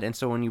not. And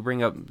so when you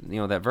bring up,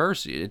 that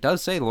verse, it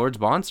does say the Lord's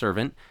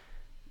bondservant.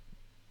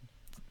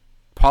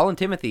 Paul and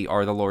Timothy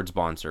are the Lord's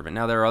bondservant.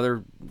 Now, there are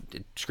other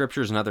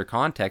scriptures and other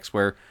contexts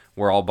where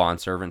we're all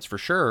bondservants for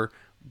sure,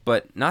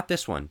 but not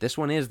this one. This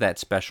one is that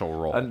special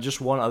role.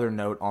 Just one other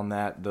note on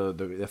that,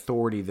 the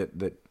authority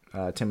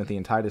that Timothy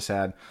and Titus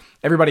had.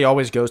 Everybody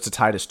always goes to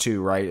Titus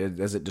 2, right?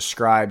 As it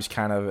describes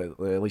kind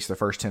of, at least the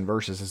first 10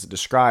 verses, as it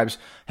describes,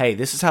 hey,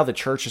 this is how the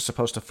church is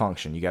supposed to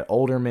function. You got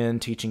older men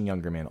teaching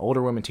younger men,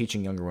 older women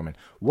teaching younger women.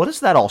 What does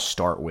that all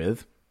start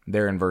with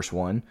there in verse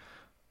 1?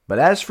 But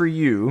as for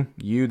you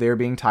there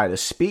being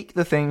Titus, speak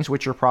the things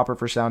which are proper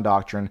for sound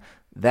doctrine,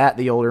 that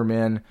the older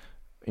men,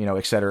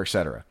 et cetera, et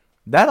cetera.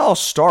 That all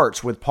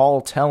starts with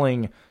Paul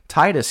telling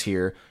Titus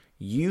here,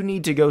 you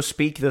need to go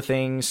speak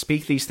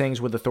these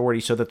things with authority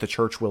so that the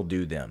church will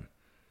do them.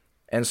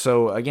 And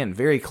so, again,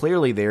 very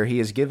clearly there,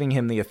 he is giving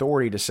him the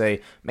authority to say,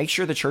 make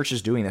sure the church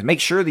is doing this. Make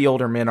sure the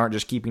older men aren't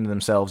just keeping to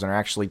themselves and are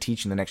actually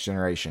teaching the next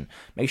generation.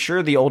 Make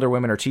sure the older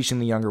women are teaching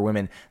the younger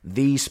women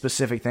these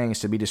specific things: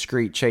 to be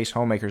discreet, chaste,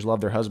 homemakers,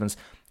 love their husbands.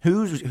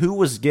 Who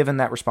was given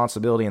that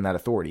responsibility and that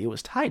authority? It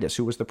was Titus,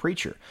 who was the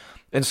preacher.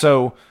 And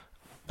so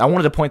I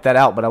wanted to point that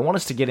out, but I want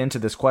us to get into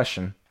this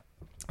question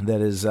that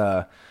is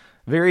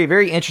very,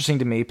 very interesting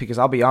to me, because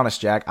I'll be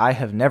honest, Jack, I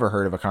have never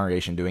heard of a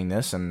congregation doing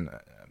this, and,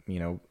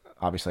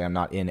 obviously I'm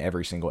not in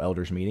every single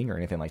elders meeting or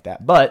anything like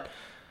that, but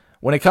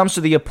when it comes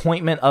to the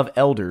appointment of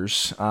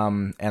elders,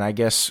 and I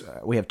guess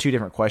we have two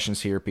different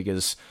questions here,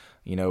 because,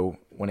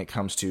 when it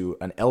comes to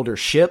an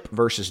eldership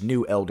versus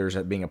new elders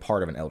at being a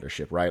part of an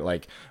eldership, right?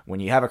 Like when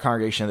you have a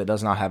congregation that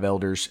does not have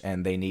elders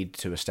and they need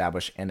to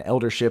establish an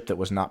eldership that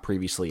was not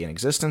previously in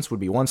existence, would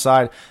be one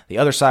side. The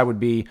other side would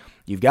be,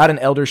 you've got an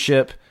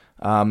eldership,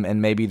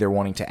 and maybe they're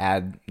wanting to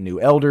add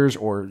new elders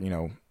or,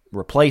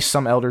 replace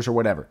some elders or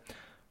whatever.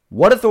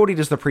 What authority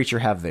does the preacher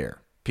have there?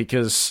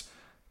 Because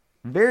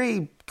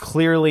very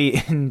clearly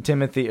in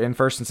 1st and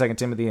 2nd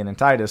Timothy and in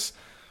Titus,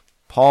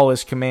 Paul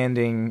is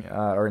commanding,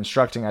 or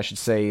instructing, I should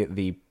say,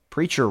 the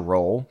preacher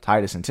role,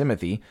 Titus and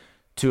Timothy,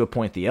 to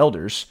appoint the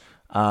elders.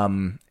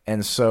 And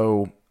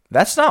so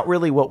that's not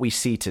really what we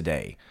see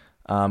today.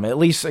 At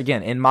least,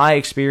 again, in my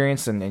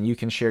experience, and you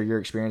can share your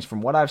experience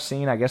from what I've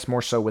seen, I guess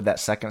more so with that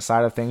second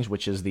side of things,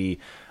 which is the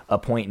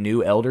appoint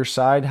new elders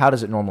side. How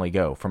does it normally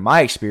go? From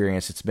my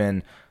experience, it's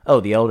been,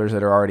 the elders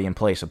that are already in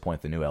place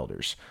appoint the new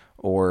elders.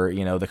 Or,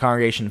 the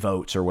congregation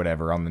votes or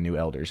whatever on the new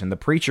elders. And the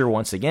preacher,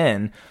 once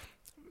again,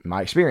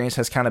 my experience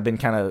has kind of been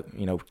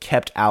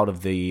kept out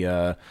of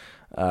the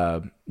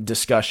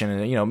discussion.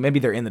 And, maybe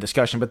they're in the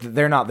discussion, but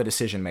they're not the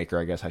decision maker,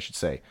 I guess I should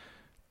say.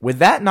 With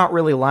that not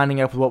really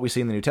lining up with what we see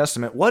in the New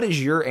Testament, what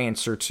is your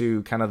answer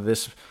to kind of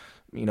this,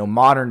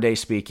 modern day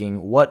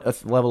speaking, what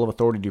level of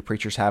authority do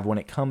preachers have when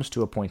it comes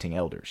to appointing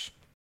elders?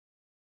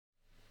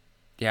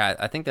 Yeah,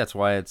 I think that's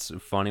why it's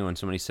funny when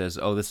somebody says,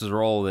 this is a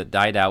role that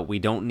died out, we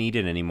don't need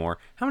it anymore.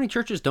 How many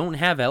churches don't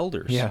have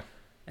elders? Yeah.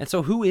 And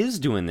so who is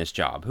doing this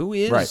job? Who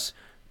is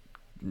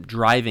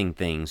driving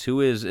things? Who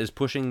is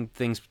pushing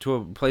things to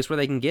a place where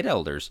they can get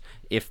elders,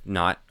 if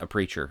not a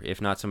preacher, if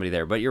not somebody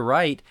there? But you're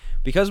right,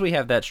 because we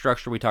have that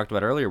structure we talked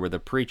about earlier where the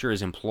preacher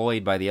is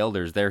employed by the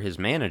elders, they're his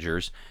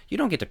managers, you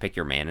don't get to pick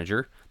your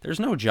manager. There's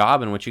no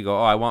job in which you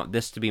go, I want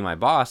this to be my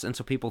boss, and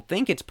so people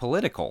think it's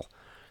political.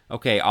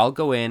 Okay, I'll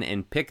go in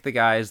and pick the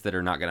guys that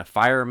are not going to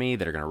fire me,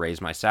 that are going to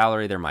raise my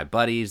salary, they're my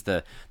buddies,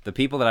 the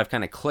people that I've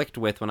kind of clicked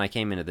with when I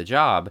came into the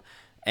job,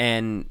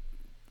 and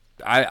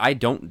I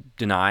don't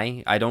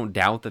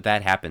doubt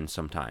that happens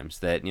sometimes,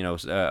 that,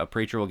 a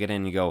preacher will get in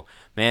and you go,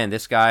 man,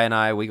 this guy and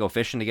I, we go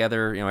fishing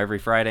together, every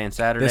Friday and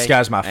Saturday. This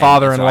guy's my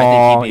father-in-law. So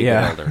I think he'd be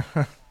a good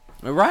elder.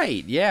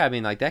 Right. Yeah. I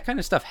mean, like that kind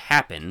of stuff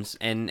happens,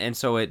 and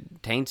so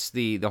it taints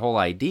the whole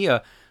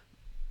idea.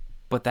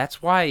 But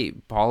that's why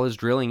Paul is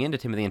drilling into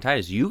Timothy and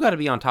Titus. You got to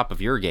be on top of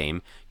your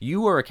game.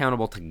 You are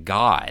accountable to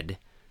God,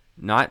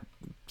 not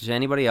to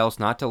anybody else,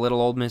 not to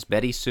little old Miss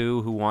Betty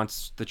Sue who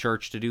wants the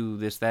church to do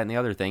this, that, and the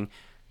other thing.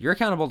 You're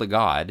accountable to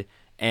God.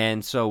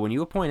 And so when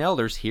you appoint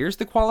elders, here's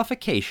the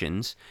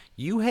qualifications.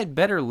 You had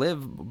better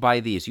live by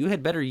these. You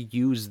had better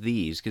use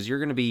these because you're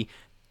going to be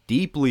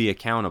deeply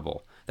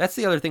accountable. That's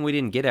the other thing we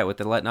didn't get at with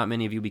the let not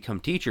many of you become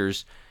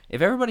teachers.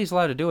 If everybody's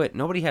allowed to do it,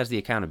 nobody has the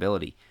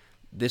accountability.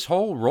 This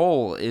whole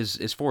role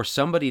is for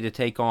somebody to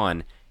take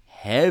on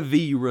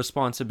heavy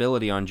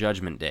responsibility on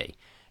Judgment Day.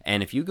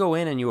 And if you go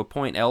in and you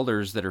appoint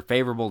elders that are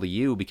favorable to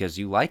you because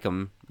you like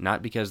them,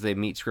 not because they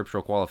meet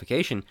scriptural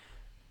qualification,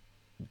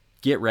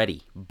 get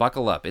ready.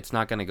 Buckle up. It's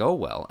not going to go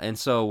well. And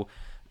so,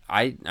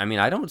 I mean,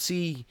 I don't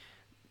see...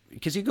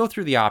 Because you go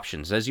through the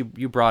options, as you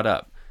brought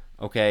up.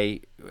 Okay,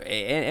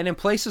 and in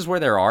places where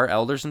there are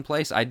elders in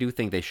place, I do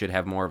think they should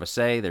have more of a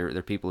say.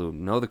 They're people who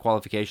know the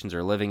qualifications,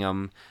 are living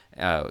them,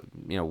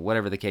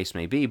 whatever the case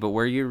may be. But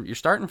where you're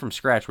starting from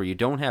scratch, where you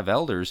don't have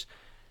elders,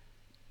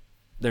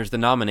 there's the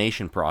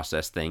nomination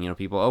process thing.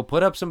 People,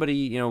 put up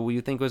somebody, who you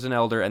think was an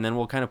elder, and then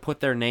we'll kind of put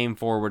their name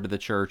forward to the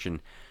church,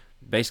 and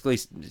basically,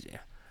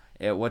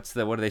 what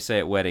do they say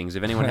at weddings?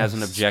 If anyone has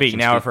an objection, speak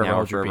now or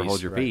forever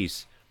hold your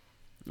peace.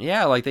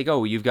 Yeah, like they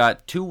go, you've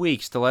got 2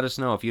 weeks to let us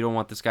know if you don't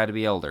want this guy to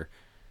be elder.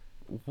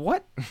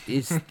 What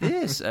is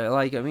this?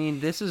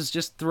 This is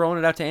just throwing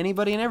it out to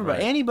anybody and everybody.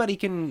 Right. Anybody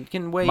can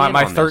weigh in on this.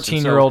 My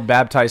 13-year-old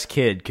baptized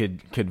kid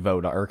could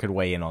vote or could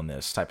weigh in on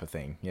this type of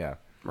thing. Yeah.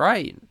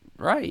 Right.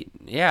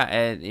 Yeah,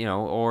 and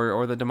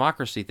or the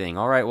democracy thing.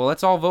 All right, well,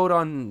 let's all vote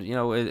on, you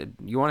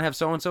want to have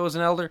so and so as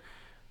an elder?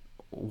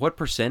 What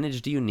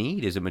percentage do you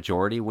need? Is it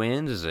majority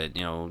wins? Is it,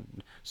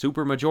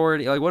 super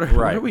majority? Like, what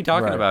are we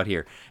talking about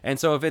here? And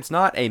so if it's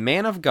not a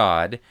man of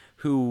God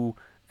who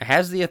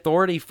has the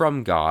authority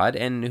from God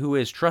and who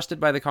is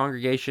trusted by the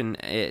congregation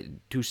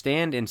to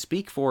stand and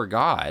speak for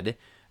God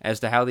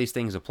as to how these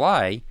things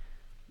apply,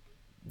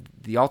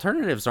 the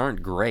alternatives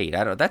aren't great.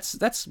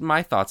 That's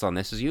my thoughts on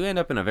this, is you end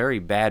up in a very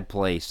bad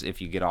place if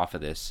you get off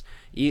of this.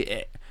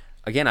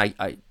 Again,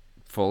 I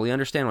fully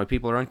understand why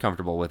people are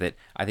uncomfortable with it.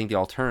 I think the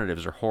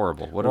alternatives are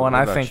horrible.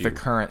 I think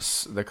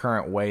the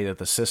current way that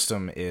the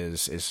system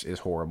is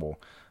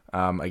horrible.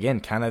 Again,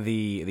 kind of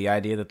the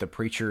idea that the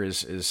preacher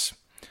is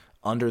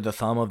under the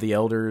thumb of the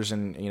elders,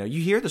 and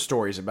you hear the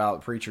stories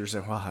about preachers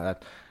that I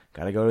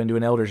got to go into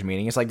an elders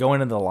meeting. It's like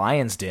going into the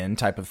lion's den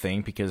type of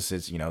thing, because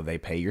it's they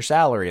pay your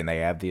salary and they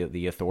have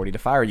the authority to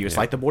fire you. It's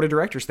like the board of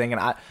directors thing,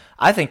 and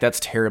I think that's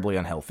terribly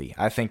unhealthy.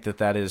 I think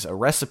that is a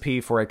recipe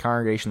for a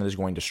congregation that is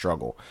going to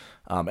struggle.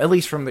 At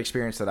least from the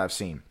experience that I've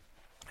seen.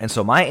 And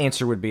so my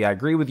answer would be, I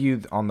agree with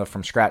you on the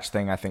from scratch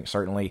thing. I think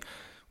certainly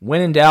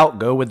when in doubt,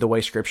 go with the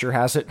way Scripture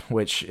has it,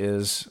 which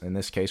is, in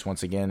this case,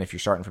 once again, if you're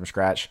starting from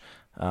scratch,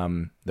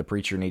 the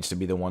preacher needs to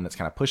be the one that's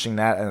kind of pushing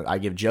that. And I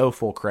give Joe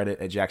full credit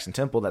at Jackson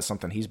Temple. That's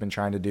something he's been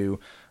trying to do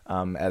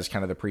as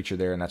kind of the preacher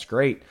there, and that's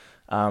great.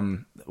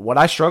 What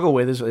I struggle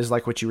with is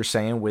like what you were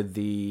saying with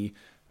the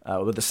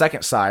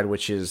second side,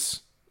 which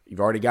is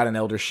you've already got an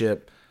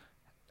eldership.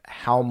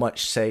 How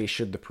much say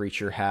should the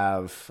preacher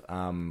have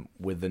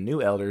with the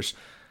new elders?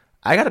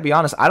 I got to be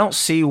honest, I don't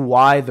see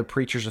why the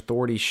preacher's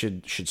authority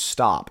should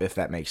stop, if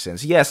that makes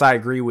sense. Yes, I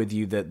agree with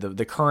you that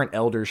the current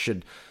elders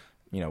should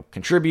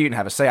contribute and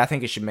have a say. I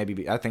think it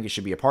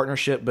should be a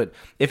partnership, but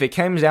if it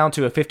comes down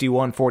to a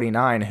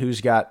 51-49, who's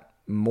got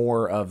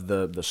more of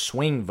the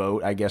swing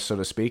vote, I guess, so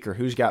to speak, or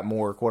who's got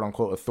more quote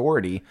unquote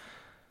authority?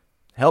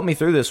 Help me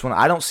through this one.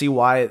 I don't see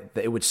why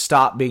it would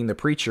stop being the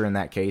preacher in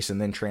that case and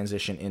then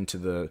transition into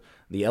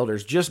the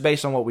elders, just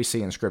based on what we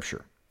see in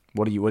Scripture.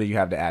 What do you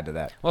have to add to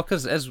that? Well,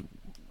 because as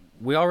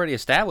we already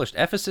established,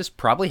 Ephesus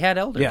probably had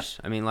elders.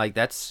 Yeah. I mean, like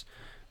that's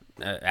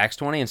Acts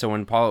 20, and so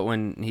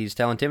when he's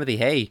telling Timothy,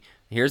 hey,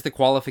 here's the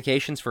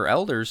qualifications for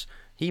elders,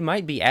 he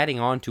might be adding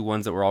on to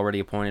ones that were already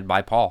appointed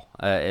by Paul,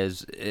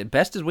 as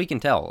best as we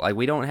can tell. Like,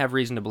 we don't have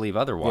reason to believe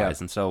otherwise,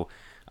 yeah. And so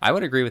I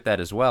would agree with that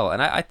as well.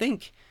 And I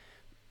think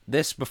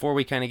this, before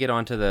we kind of get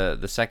on to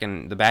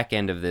the back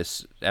end of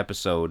this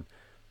episode,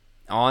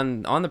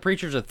 on the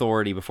preacher's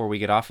authority, before we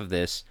get off of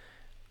this,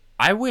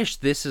 I wish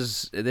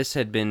this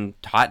had been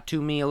taught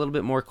to me a little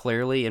bit more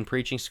clearly in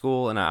preaching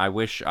school, and I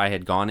wish I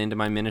had gone into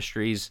my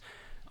ministries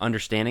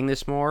understanding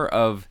this more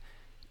of,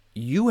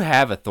 you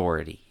have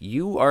authority.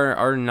 You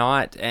are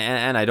not,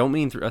 and I don't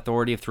mean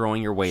authority of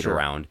throwing your weight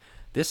around.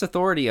 This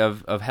authority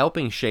of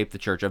helping shape the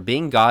church, of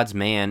being God's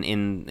man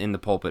in the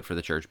pulpit for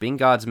the church, being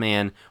God's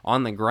man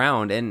on the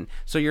ground. And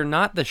so you're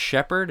not the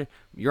shepherd,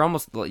 you're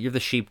the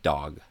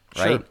sheepdog,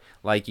 right? Sure.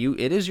 Like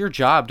it is your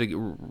job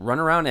to run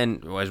around,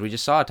 and as we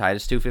just saw,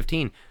 Titus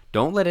 2:15,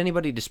 don't let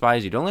anybody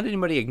despise you. Don't let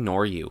anybody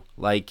ignore you.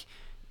 Like,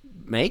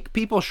 make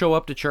people show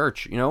up to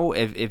church.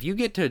 If you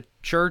get to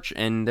church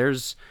and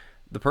there's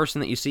the person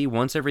that you see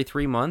once every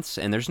 3 months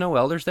and there's no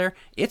elders there,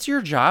 it's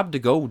your job to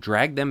go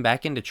drag them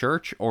back into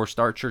church or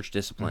start church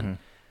discipline.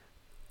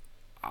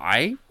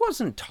 I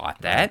wasn't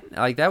taught that.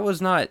 Like, that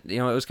was not,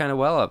 it was kind of,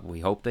 well,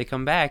 we hope they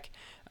come back.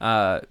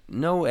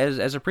 No,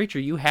 as a preacher,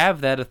 you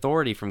have that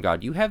authority from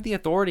God. You have the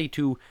authority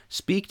to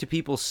speak to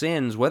people's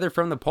sins, whether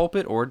from the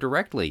pulpit or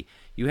directly.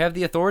 You have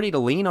the authority to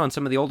lean on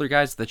some of the older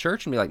guys at the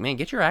church and be like, man,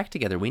 get your act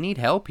together. We need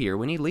help here.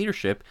 We need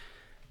leadership.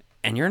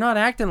 And you're not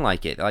acting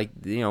like it. Like,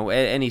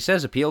 and he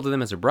says appeal to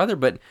them as a brother,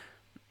 but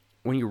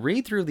when you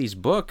read through these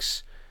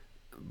books,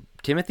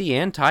 Timothy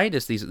and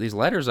Titus, these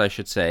letters, I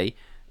should say,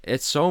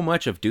 it's so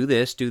much of do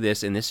this,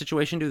 in this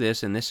situation do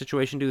this, in this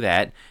situation do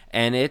that,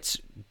 and it's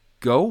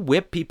go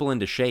whip people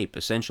into shape,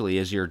 essentially,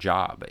 is your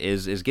job,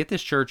 is get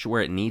this church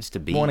where it needs to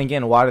be. Well, and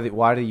again,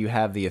 why do you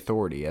have the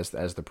authority as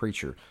the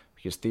preacher?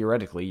 Because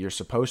theoretically, you're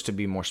supposed to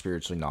be more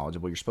spiritually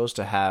knowledgeable. You're supposed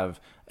to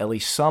have at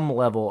least some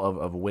level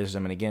of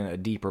wisdom, and again, a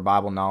deeper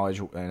Bible knowledge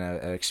and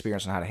an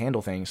experience on how to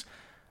handle things.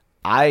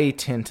 I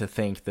tend to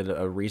think that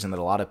a reason that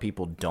a lot of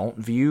people don't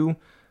view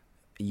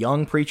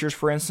young preachers,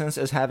 for instance,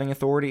 as having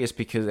authority is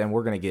because, and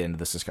we're going to get into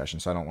this discussion,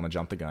 so I don't want to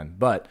jump the gun,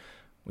 but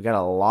we got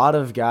a lot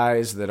of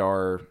guys that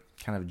are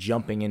kind of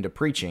jumping into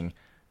preaching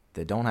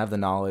that don't have the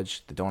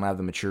knowledge, that don't have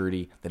the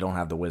maturity, that don't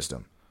have the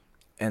wisdom.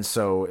 And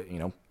so,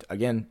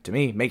 again, to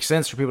me, it makes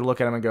sense for people to look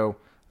at them and go,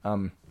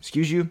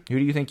 excuse you, who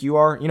do you think you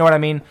are? You know what I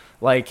mean?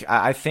 Like,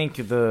 I think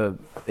it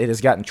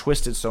has gotten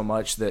twisted so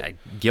much that...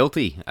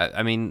 Guilty.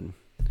 I mean...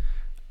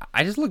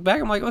 I just look back,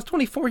 I'm like, I was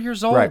 24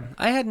 years old. Right.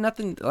 I had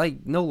nothing,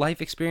 like, no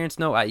life experience.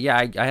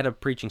 I had a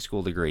preaching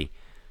school degree.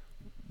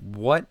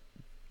 What?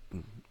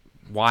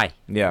 Why?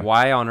 Yeah.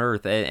 Why on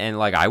earth? And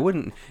like, I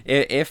wouldn't,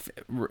 if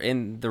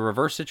in the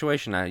reverse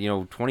situation,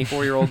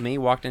 24-year-old me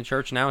walked in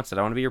church now and said,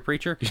 I want to be your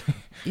preacher.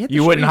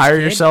 You wouldn't hire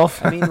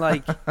yourself? I mean,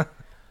 like,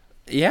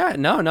 yeah,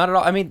 no, not at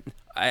all. I mean,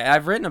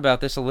 I've written about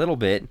this a little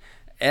bit.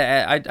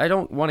 I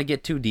don't want to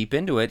get too deep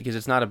into it because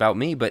it's not about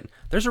me, but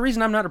there's a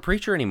reason I'm not a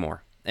preacher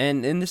anymore.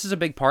 And this is a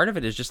big part of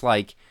it, is just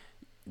like,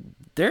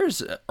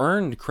 there's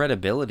earned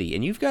credibility,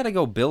 and you've got to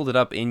go build it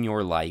up in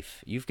your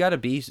life. You've got to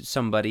be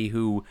somebody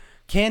who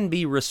can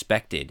be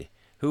respected,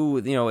 who,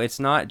 it's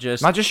not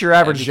just your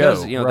average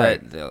Joe,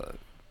 right?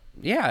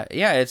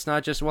 It's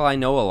not just, well, I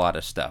know a lot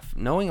of stuff.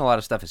 Knowing a lot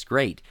of stuff is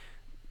great.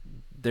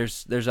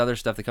 There's other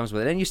stuff that comes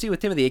with it. And you see with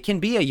Timothy, it can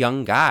be a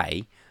young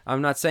guy.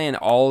 I'm not saying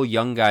all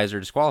young guys are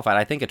disqualified.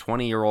 I think a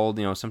 20-year-old,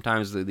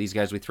 sometimes these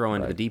guys we throw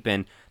into the deep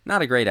end,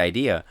 not a great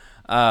idea.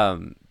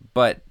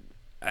 But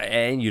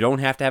you don't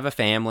have to have a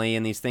family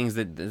and these things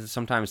that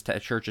sometimes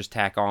churches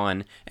tack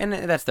on, and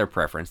that's their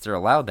preference. They're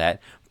allowed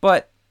that.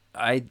 But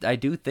I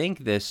do think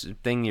this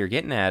thing you're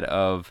getting at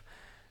of,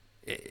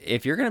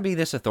 if you're going to be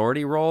this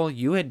authority role,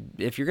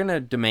 if you're going to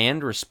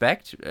demand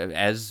respect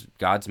as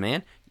God's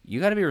man, you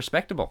got to be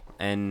respectable,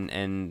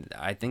 and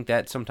I think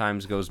that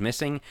sometimes goes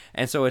missing,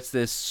 and so it's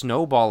this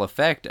snowball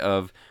effect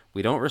of,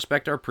 we don't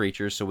respect our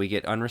preachers, so we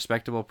get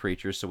unrespectable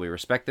preachers, so we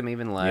respect them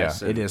even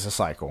less. Yeah, it is a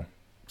cycle.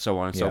 So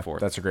on and so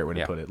forth. That's a great way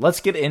to put it. Let's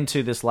get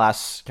into this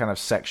last kind of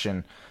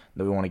section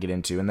that we want to get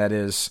into, and that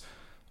is,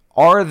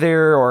 are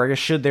there, or I guess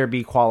should there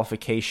be,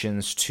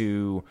 qualifications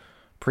to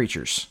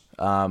preachers?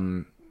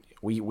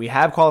 We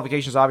have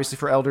qualifications, obviously,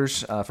 for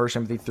elders, 1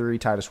 Timothy 3,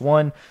 Titus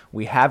 1.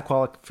 We have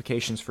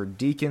qualifications for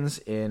deacons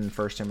in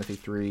 1 Timothy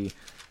 3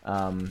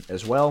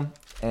 as well.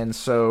 And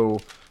so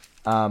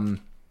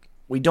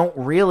we don't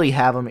really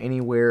have them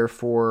anywhere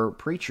for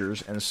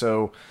preachers. And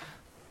so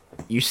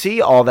you see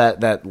all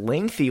that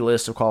lengthy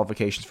list of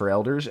qualifications for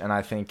elders, and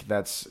I think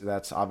that's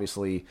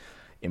obviously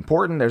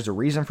important. There's a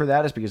reason for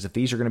that, is because if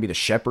these are going to be the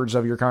shepherds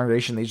of your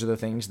congregation, these are the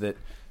things that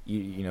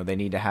they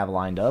need to have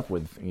lined up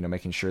with,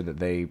 making sure that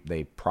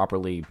they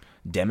properly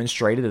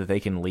demonstrated that they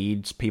can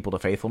lead people to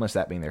faithfulness,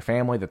 that being their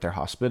family, that they're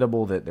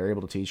hospitable, that they're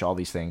able to teach all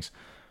these things.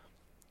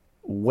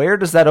 Where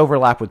does that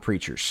overlap with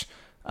preachers?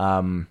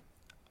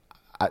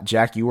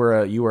 Jack, you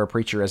were a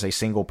preacher as a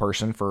single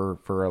person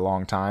for a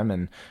long time,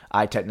 and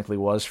I technically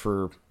was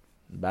for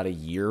about a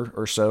year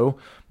or so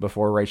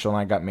before Rachel and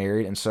I got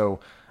married, and so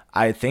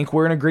I think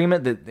we're in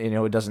agreement that,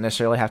 it doesn't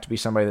necessarily have to be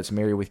somebody that's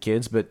married with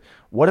kids, but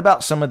what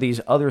about some of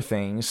these other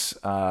things?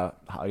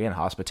 Again,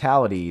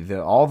 hospitality,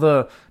 all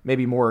the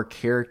maybe more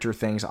character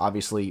things,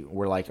 obviously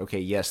we're like, okay,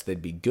 yes,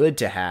 they'd be good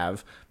to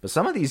have, but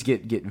some of these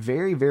get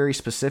very, very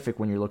specific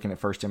when you're looking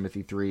at 1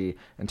 Timothy 3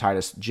 and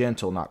Titus: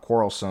 gentle, not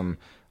quarrelsome,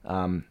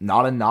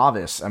 not a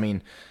novice. I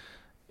mean,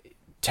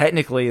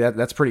 technically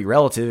that's pretty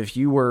relative. If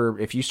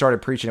you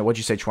started preaching at, what'd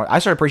you say, 20? I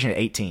started preaching at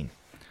 18.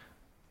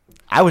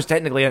 I was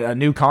technically a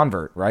new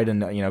convert, right?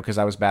 And because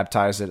I was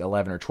baptized at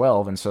 11 or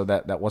 12, and so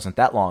that wasn't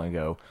that long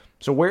ago.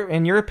 So where,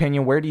 in your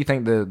opinion, where do you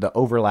think the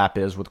overlap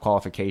is with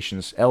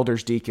qualifications?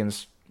 Elders,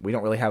 deacons, we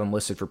don't really have them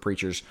listed for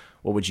preachers.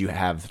 What would you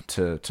have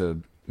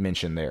to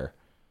mention there?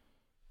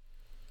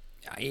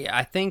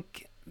 I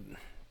think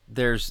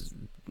there's,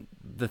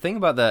 the thing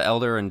about the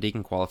elder and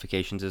deacon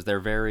qualifications is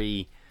they're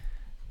very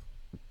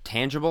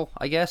tangible,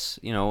 I guess,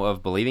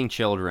 of believing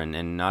children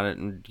and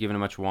not giving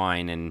them much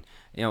wine, and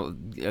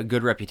a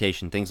good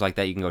reputation, things like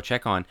that you can go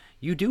check on.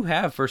 You do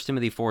have 1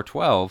 Timothy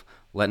 4:12,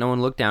 let no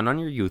one look down on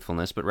your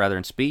youthfulness, but rather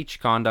in speech,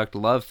 conduct,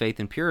 love, faith,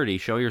 and purity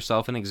show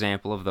yourself an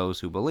example of those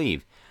who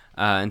believe.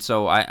 And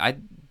so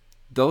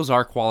those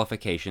are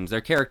qualifications.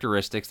 They're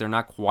characteristics. They're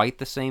not quite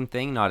the same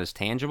thing, not as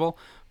tangible,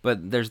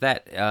 but there's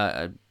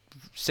that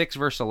 6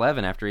 verse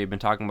 11, after he had been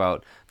talking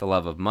about the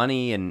love of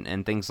money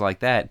and things like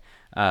that,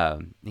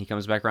 he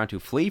comes back around to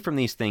flee from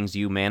these things,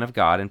 you man of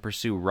God, and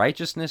pursue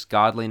righteousness,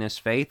 godliness,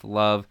 faith,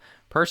 love,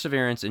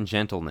 perseverance, and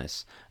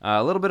gentleness.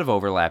 A little bit of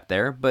overlap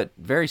there, but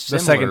very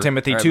similar. The 2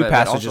 Timothy 2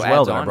 passage as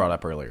well that I brought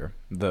up earlier.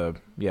 Right,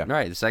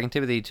 the 2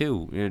 Timothy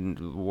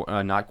 2,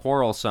 not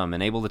quarrelsome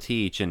and able to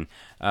teach, and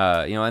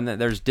and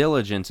there's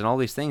diligence and all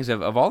these things.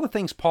 Of all the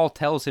things Paul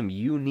tells him,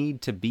 you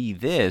need to be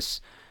this.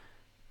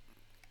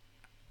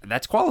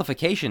 That's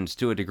qualifications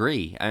to a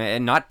degree,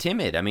 and not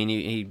timid. I mean,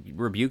 he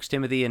rebukes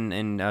Timothy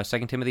in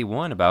 2 Timothy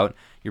 1 about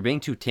you're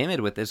being too timid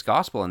with this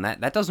gospel, and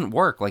that doesn't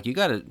work. Like, you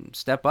got to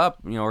step up,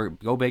 or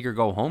go big or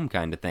go home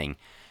kind of thing.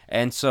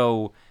 And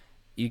so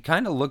you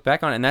kind of look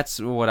back on it, and that's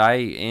what I,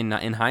 in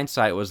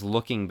hindsight, was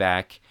looking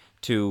back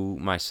to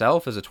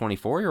myself as a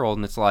 24-year-old,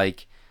 and it's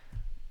like,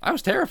 I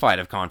was terrified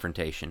of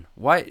confrontation.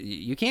 Why?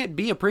 You can't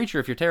be a preacher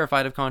if you're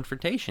terrified of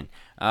confrontation.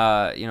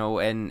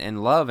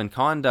 And love and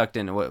conduct.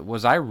 And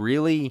was I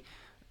really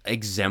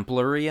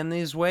exemplary in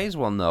these ways?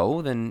 Well,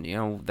 no. Then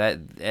that.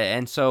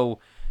 And so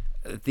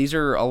these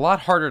are a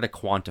lot harder to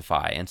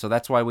quantify, and so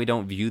that's why we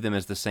don't view them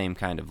as the same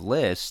kind of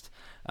list.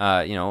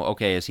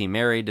 Okay, is he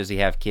married? Does he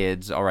have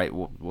kids? All right,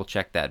 we'll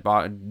check that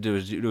box. Do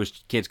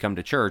his kids come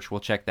to church?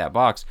 We'll check that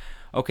box.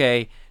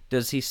 Okay,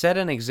 does he set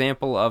an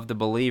example of the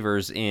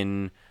believers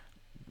in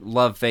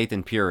love, faith,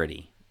 and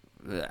purity?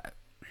 A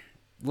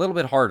little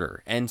bit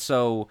harder. And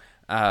so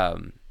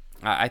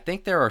I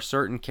think there are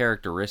certain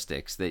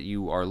characteristics that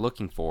you are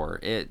looking for,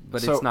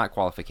 but it's not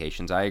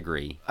qualifications. I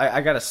agree. I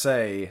got to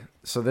say,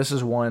 so this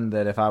is one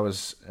that if I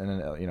was,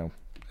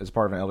 as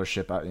part of an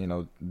eldership,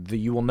 the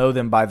 "you will know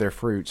them by their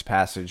fruits"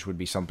 passage would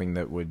be something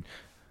that would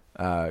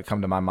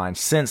come to my mind,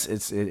 since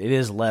it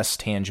is less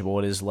tangible,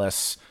 it is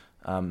less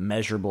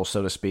measurable,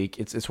 so to speak.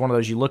 It's one of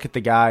those, you look at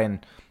the guy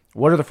and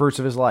what are the fruits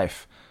of his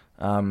life?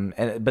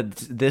 But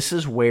this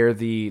is where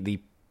the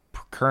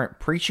current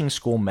preaching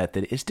school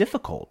method is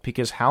difficult,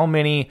 because how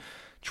many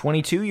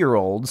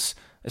 22-year-olds,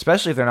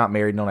 especially if they're not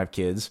married and don't have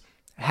kids,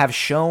 have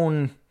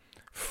shown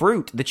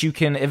fruit that you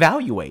can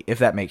evaluate, if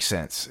that makes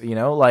sense?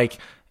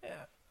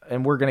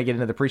 And we're going to get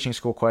into the preaching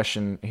school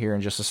question here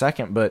in just a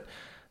second, but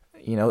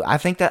I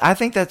think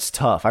that's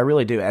tough. I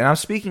really do. And I'm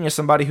speaking as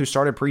somebody who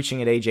started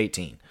preaching at age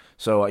 18.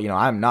 So,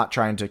 I'm not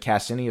trying to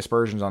cast any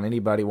aspersions on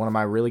anybody. One of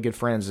my really good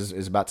friends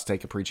is about to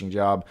take a preaching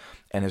job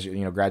and is,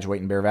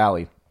 graduate in Bear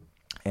Valley.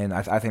 And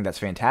I think that's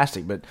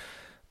fantastic. But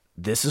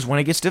this is when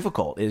it gets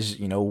difficult, is,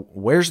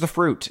 where's the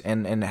fruit?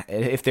 And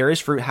if there is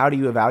fruit, how do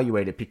you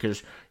evaluate it?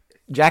 Because,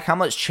 Jack, how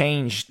much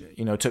change,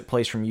 took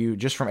place from you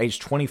just from age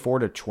 24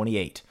 to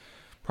 28?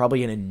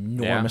 Probably an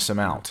enormous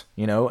amount,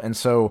 And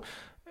so,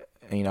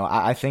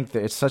 I think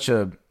that it's such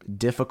a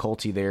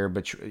difficulty there,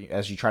 but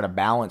as you try to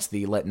balance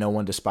the let no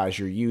one despise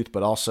your youth,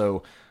 but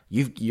also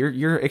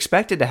you're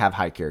expected to have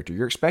high character,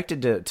 you're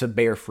expected to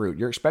bear fruit,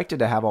 you're expected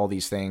to have all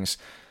these things.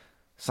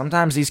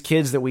 Sometimes these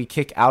kids that we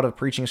kick out of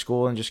preaching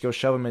school and just go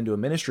shove them into a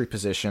ministry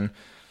position,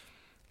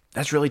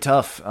 that's really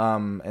tough.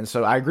 And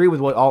so I agree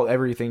with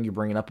everything you're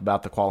bringing up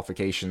about the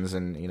qualifications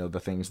and the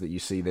things that you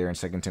see there in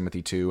 2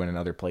 Timothy 2 and in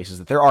other places,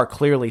 that there are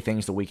clearly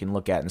things that we can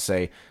look at and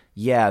say,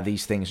 yeah,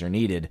 these things are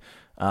needed.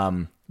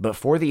 But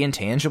for the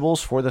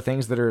intangibles, for the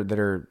things that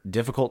are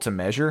difficult to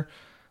measure,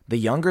 the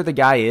younger the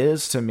guy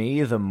is, to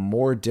me, the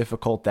more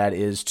difficult that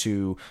is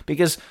to,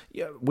 because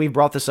we've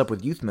brought this up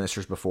with youth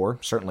ministers before,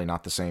 certainly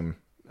not the same,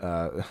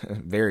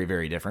 very,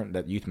 very different.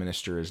 That youth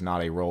minister is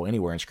not a role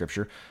anywhere in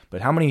Scripture.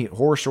 But how many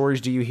horror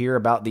stories do you hear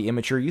about the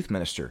immature youth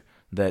minister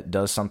that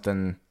does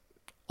something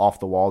off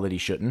the wall that he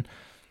shouldn't?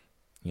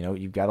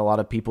 You've got a lot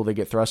of people that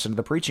get thrust into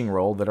the preaching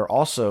role that are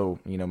also,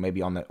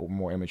 maybe on the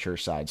more immature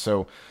side.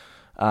 So,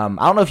 I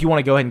don't know if you want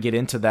to go ahead and get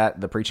into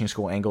the preaching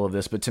school angle of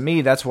this, but to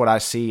me, that's what I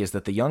see, is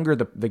that the younger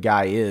the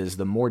guy is,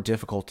 the more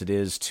difficult it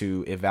is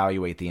to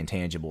evaluate the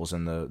intangibles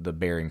and the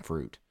bearing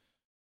fruit.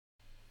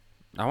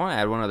 I want to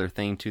add one other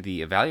thing to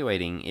the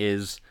evaluating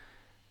is,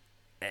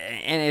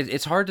 and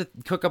it's hard to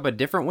cook up a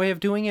different way of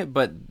doing it,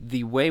 but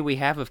the way we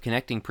have of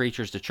connecting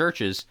preachers to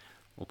churches,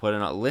 we'll put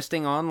in a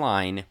listing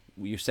online,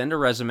 you send a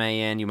resume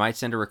in, you might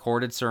send a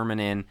recorded sermon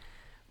in,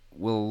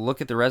 we'll look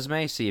at the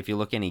resume, see if you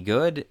look any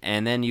good,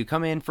 and then you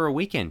come in for a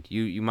weekend.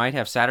 You might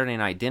have Saturday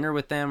night dinner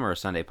with them or a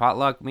Sunday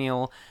potluck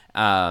meal.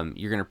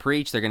 You're going to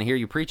preach. They're going to hear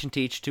you preach and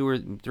teach 2 or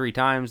 3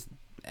 times,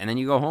 and then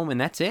you go home, and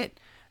that's it.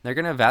 They're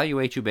going to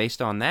evaluate you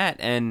based on that,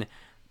 and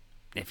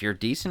if you're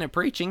decent at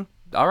preaching,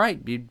 all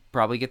right, you'd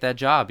probably get that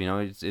job.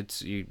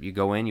 You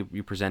go in,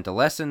 you present a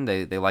lesson,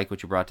 they like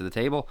what you brought to the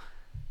table.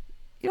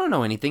 You don't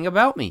know anything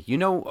about me,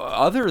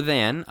 other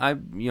than I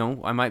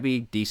might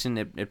be decent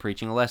at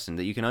preaching a lesson,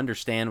 that you can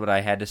understand what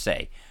I had to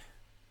say.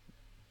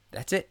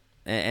 That's it.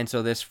 And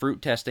so this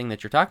fruit testing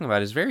that you're talking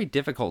about is very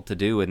difficult to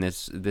do in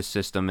this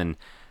system. And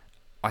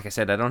like I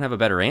said, I don't have a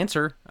better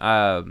answer.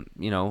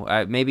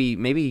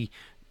 Maybe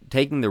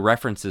taking the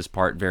references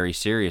part very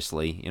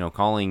seriously.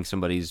 Calling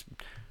somebody's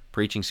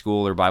preaching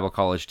school or Bible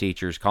college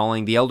teachers,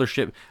 calling the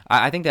eldership.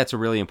 I think that's a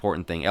really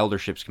important thing.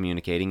 Eldership's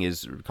communicating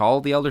is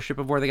call the eldership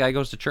of where the guy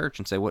goes to church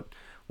and say, what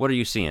are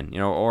you seeing?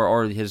 Or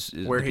where the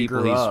he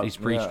people grew up. he's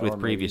preached with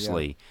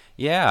previously.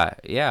 Maybe,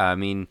 Yeah. I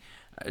mean,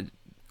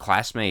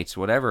 classmates,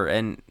 whatever,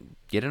 and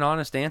get an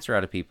honest answer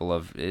out of people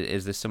of,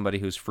 is this somebody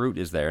whose fruit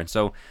is there? And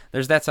so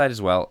there's that side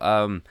as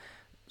well.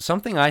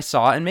 Something I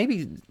saw, and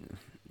maybe,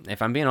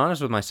 if I'm being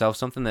honest with myself,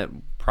 something that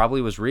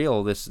probably was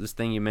real, this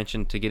thing you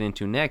mentioned to get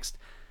into next,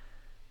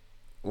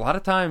 a lot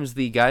of times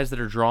the guys that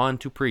are drawn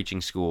to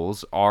preaching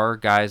schools are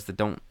guys that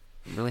don't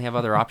really have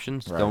other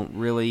options, right. Don't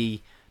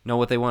really know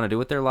what they want to do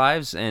with their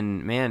lives.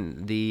 And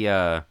man,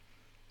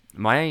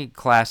 my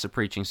class of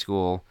preaching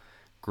school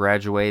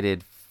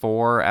graduated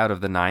 4 out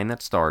of the 9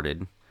 that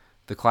started.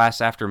 The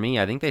class after me,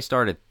 I think they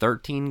started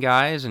 13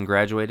 guys and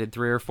graduated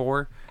 3 or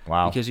 4.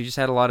 Wow. Because you just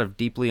had a lot of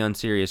deeply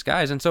unserious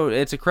guys. And so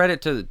it's a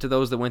credit to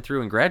those that went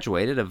through and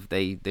graduated.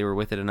 They were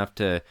with it enough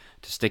to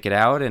stick it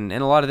out, and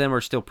a lot of them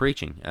are still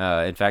preaching.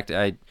 In fact,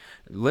 I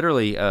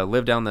literally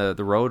lived down the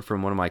road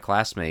from one of my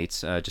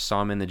classmates. Just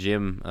saw him in the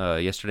gym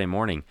yesterday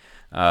morning.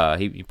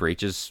 He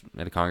preaches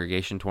at a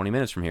congregation 20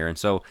 minutes from here. And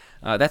so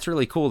that's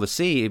really cool to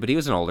see, but he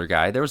was an older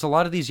guy. There was a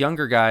lot of these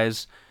younger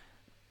guys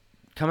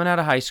coming out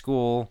of high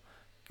school,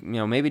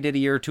 maybe did a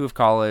year or 2 of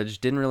college,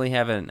 didn't really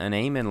have an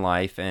aim in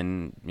life,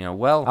 and,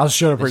 I'll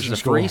show up preaching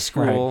school. Free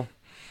school. Right.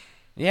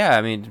 Yeah,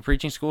 I mean,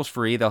 preaching school's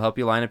free. They'll help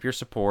you line up your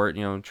support.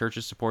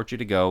 Churches support you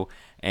to go,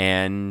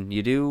 and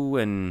you do,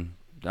 and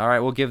all right,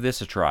 we'll give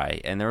this a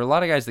try. And there were a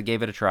lot of guys that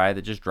gave it a try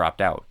that just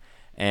dropped out.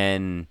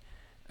 And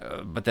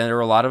but then there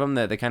were a lot of them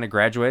that they kind of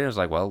graduated and was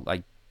like, well,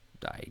 I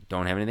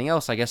don't have anything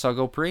else. I guess I'll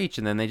go preach.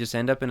 And then they just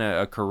end up in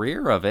a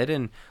career of it,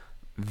 and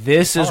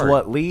this is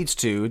what leads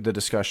to the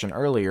discussion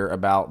earlier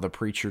about the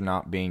preacher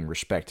not being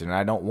respected. And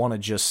I don't want to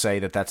just say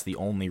that that's the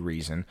only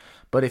reason.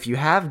 But if you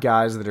have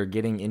guys that are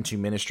getting into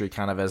ministry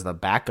kind of as the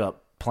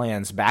backup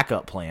plan,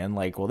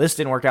 like, well, this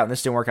didn't work out, and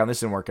this didn't work out, and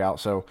this didn't work out,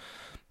 so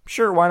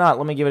sure, why not?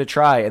 Let me give it a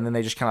try. And then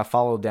they just kind of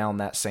follow down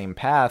that same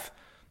path.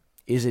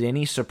 Is it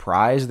any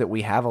surprise that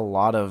we have a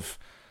lot of,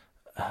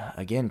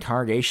 again,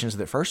 congregations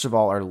that, first of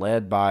all, are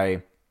led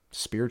by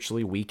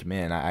spiritually weak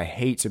men? I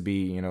hate to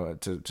be,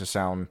 to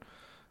sound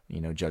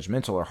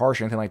judgmental or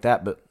harsh or anything like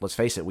that, but let's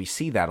face it, we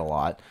see that a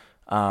lot.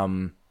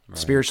 Right.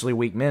 Spiritually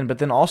weak men, but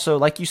then also,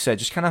 like you said,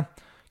 just kind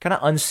of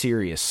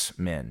unserious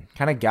men,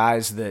 kind of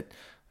guys that,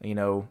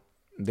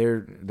 they're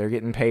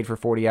getting paid for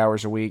 40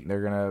 hours a week.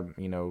 They're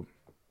gonna,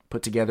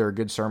 put together a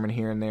good sermon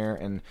here and there,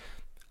 and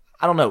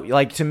I don't know.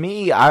 Like, to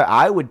me,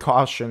 I would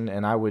caution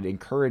and I would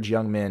encourage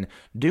young men,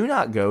 do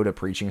not go to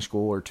preaching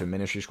school or to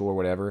ministry school or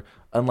whatever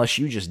unless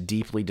you just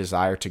deeply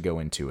desire to go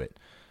into it.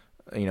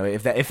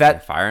 If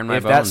that's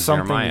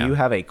something Jeremiah. you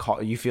have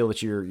you feel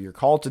that you're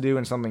called to do,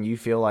 and something you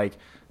feel like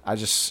I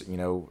just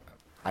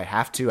I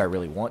have to, I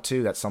really want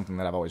to, that's something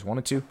that I've always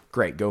wanted to,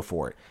 great, go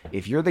for it.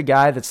 If you're the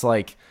guy that's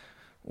like,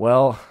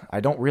 well,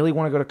 I don't really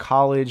want to go to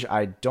college,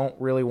 I don't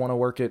really want to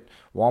work at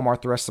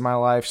Walmart the rest of my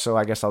life, so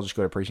I guess I'll just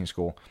go to preaching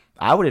school,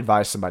 I would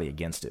advise somebody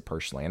against it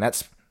personally. And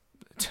that's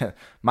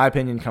my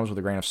opinion comes with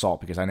a grain of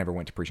salt because I never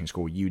went to preaching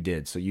school. You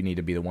did, so you need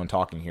to be the one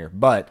talking here.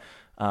 But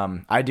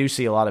I do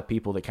see a lot of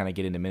people that kind of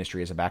get into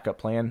ministry as a backup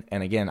plan.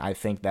 And again, I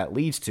think that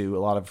leads to a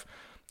lot of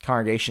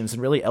congregations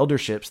and really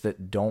elderships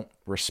that don't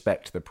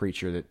respect the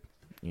preacher. That,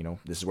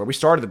 this is where we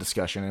started the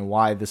discussion and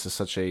why this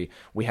is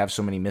we have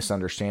so many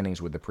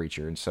misunderstandings with the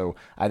preacher. And so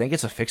I think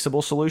it's a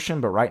fixable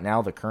solution, but right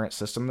now the current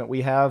system that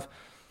we have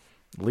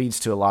leads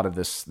to a lot of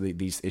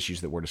these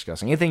issues that we're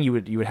discussing. Anything you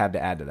would have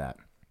to add to that?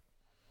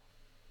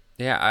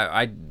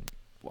 Yeah,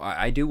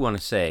 I do want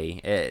to say,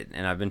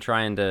 and I've been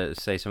trying to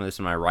say some of this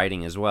in my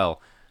writing as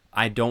well,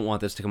 I don't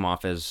want this to come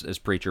off as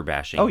preacher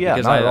bashing. Oh, yeah,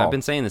 because not at all. I've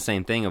been saying the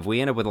same thing. If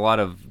we end up with a lot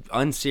of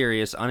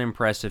unserious,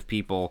 unimpressive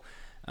people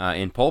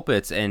in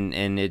pulpits, and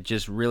it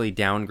just really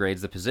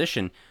downgrades the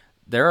position,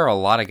 there are a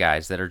lot of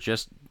guys that are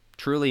just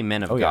truly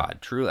men of God.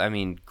 Truly, I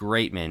mean,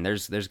 great men.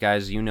 There's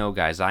guys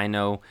guys I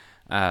know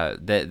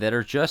that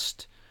are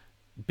just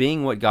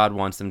being what God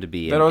wants them to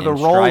be. That are the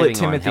role that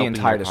Timothy and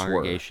Titus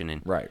were.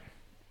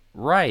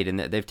 Right, and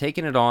they've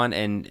taken it on,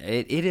 and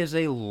it is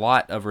a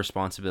lot of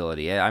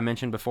responsibility. I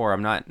mentioned before,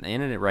 I'm not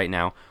in it right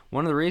now.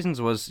 One of the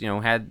reasons was,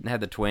 had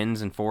the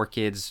twins and 4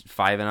 kids,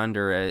 5 and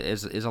under,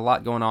 is a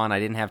lot going on. I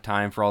didn't have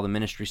time for all the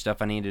ministry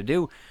stuff I needed to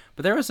do.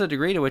 But there was a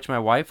degree to which my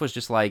wife was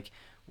just like,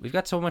 we've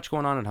got so much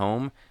going on at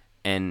home,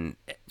 and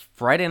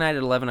Friday night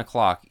at 11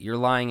 o'clock, you're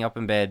lying up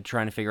in bed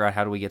trying to figure out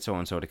how do we get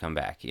so-and-so to come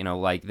back.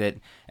 Like that,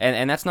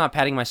 and that's not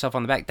patting myself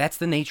on the back. That's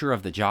the nature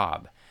of the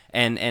job.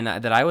 And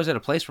that I was at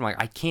a place where I'm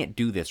like, I can't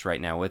do this right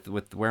now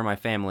with where my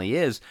family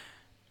is.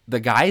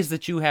 The guys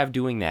that you have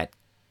doing that,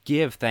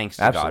 give thanks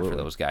to God for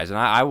those guys. And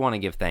I want to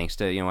give thanks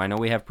to, I know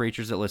we have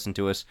preachers that listen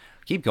to us.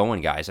 Keep going,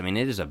 guys. I mean,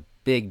 it is a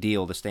big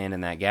deal to stand in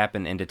that gap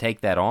and to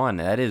take that on.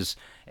 That is,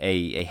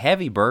 a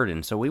heavy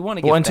burden. So we want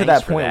to give Well, and to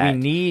thanks that for point, that,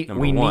 we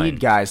number one. need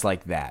guys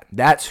like that.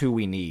 That's who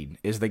we need,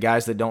 is the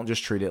guys that don't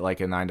just treat it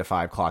like a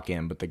 9-to-5 clock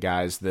in, but the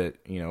guys that,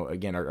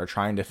 again, are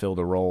trying to fill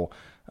the role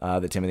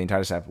that Timothy and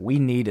Titus have. We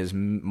need as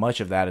much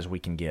of that as we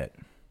can get.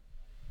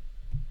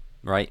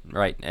 Right.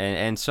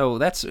 And so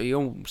that's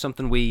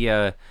something we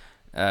had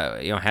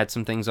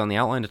some things on the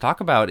outline to talk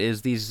about,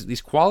 is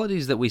these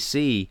qualities that we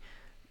see,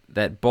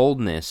 that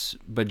boldness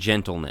but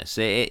gentleness.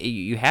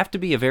 You have to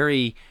be a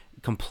very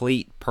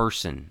complete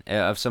person,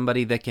 of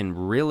somebody that can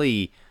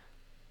really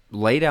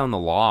lay down the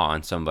law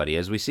on somebody,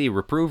 as we see,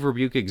 reprove,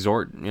 rebuke,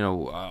 exhort,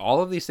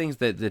 all of these things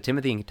that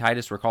Timothy and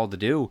Titus were called to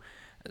do.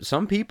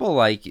 Some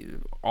people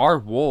are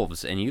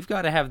wolves, and you've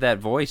got to have that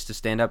voice to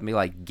stand up and be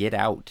like, get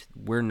out,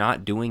 we're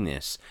not doing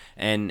this,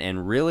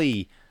 and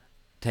really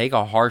take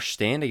a harsh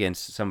stand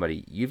against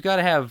somebody. You've got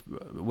to have,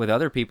 with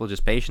other people,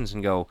 just patience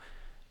and go,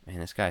 man,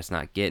 this guy's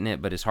not getting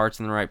it, but his heart's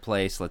in the right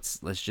place. Let's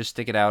just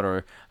stick it out,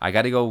 or I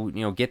got to go,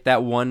 get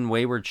that one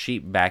wayward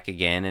sheep back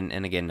again.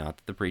 And again, not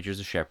that the preacher's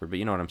a shepherd, but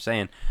you know what I'm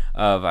saying.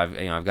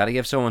 I've got to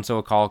give so and so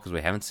a call because we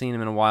haven't seen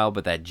him in a while.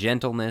 But that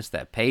gentleness,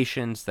 that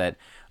patience, that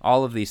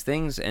all of these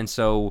things, and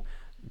so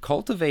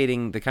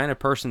cultivating the kind of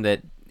person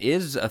that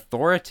is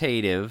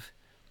authoritative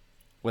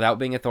without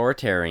being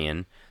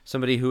authoritarian.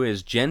 Somebody who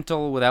is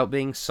gentle without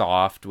being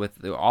soft,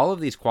 with all of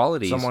these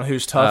qualities. Someone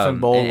who's tough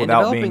and bold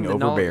without being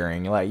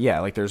overbearing. Knowledge.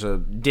 Like there's a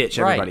ditch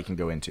everybody can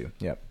go into.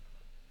 Yep.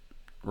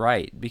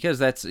 Right, because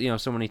that's,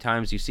 so many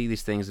times you see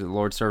these things that the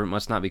Lord's servant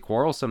must not be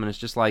quarrelsome, and it's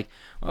just like,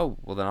 oh,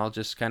 well then I'll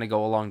just kind of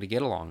go along to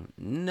get along.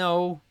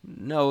 No,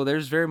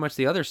 there's very much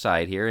the other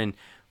side here, and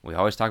we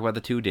always talk about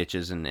the two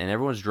ditches, and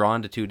everyone's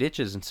drawn to two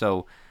ditches, and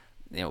so,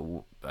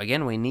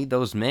 again, we need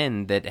those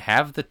men that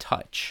have the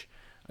touch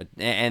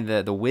and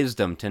the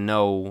wisdom to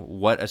know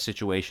what a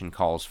situation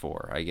calls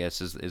for, I guess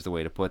is the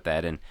way to put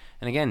that. And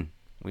again,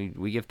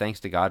 we give thanks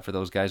to God for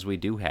those guys we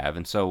do have.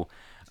 And so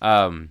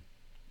I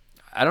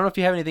don't know if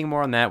you have anything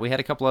more on that. We had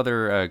a couple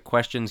other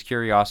questions,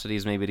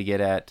 curiosities maybe to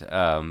get at,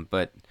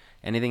 but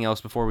anything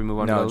else before we move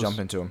on to those? No, jump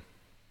into them.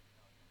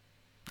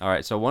 All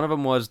right, so one of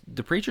them was,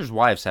 do preachers'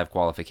 wives have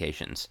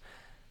qualifications?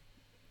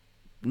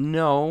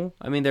 No,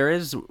 I mean, there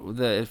is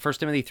the 1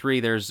 Timothy 3,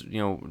 there's,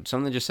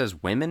 something that just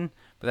says women,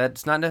 but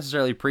that's not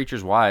necessarily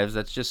preachers' wives.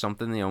 That's just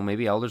something,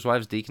 maybe elders'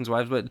 wives, deacons'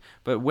 wives,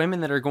 but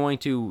women that are going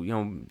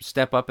to,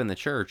 step up in the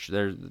church.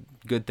 There's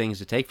good things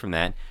to take from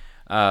that.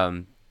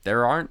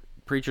 There aren't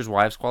preachers'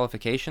 wives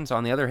qualifications.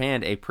 On the other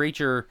hand, a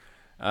preacher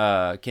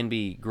can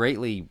be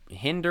greatly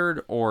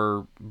hindered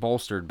or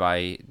bolstered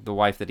by the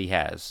wife that he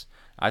has.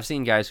 I've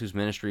seen guys whose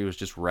ministry was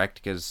just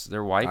wrecked because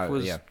their wife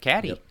was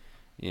catty.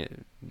 Yep.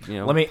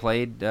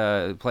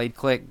 Played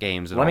click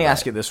games. And let me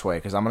ask it this way,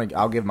 because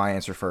I'll give my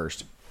answer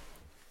first.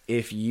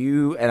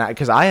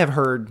 Because I have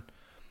heard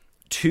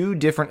two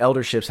different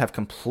elderships have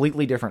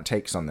completely different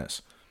takes on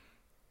this.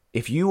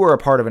 If you were a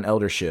part of an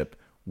eldership,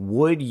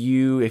 would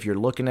you, if you're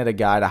looking at a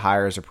guy to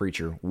hire as a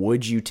preacher,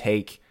 would you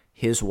take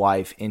his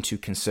wife into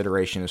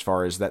consideration as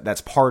far as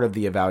that's part of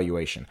the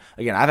evaluation?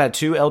 Again, I've had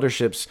two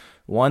elderships,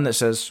 one that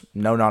says,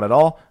 no, not at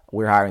all,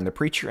 we're hiring the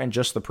preacher and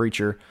just the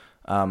preacher.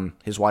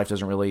 His wife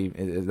doesn't really,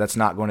 that's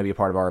not going to be a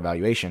part of our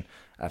evaluation.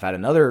 I've had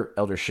another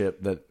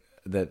eldership that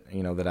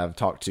I've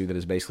talked to that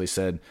has basically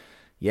said,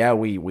 yeah,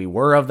 we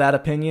were of that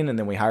opinion, and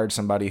then we hired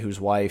somebody whose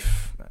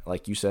wife,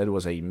 like you said,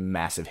 was a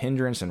massive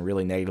hindrance and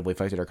really negatively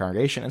affected our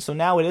congregation, and so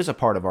now it is a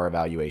part of our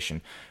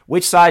evaluation.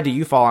 Which side do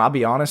you fall on? I'll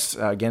be honest,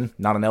 again,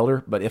 not an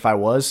elder, but if I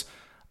was,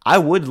 I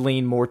would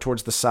lean more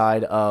towards the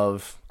side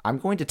of, I'm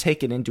going to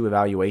take it into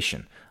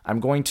evaluation. I'm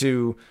going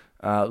to,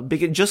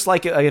 just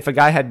like if a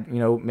guy had,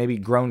 maybe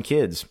grown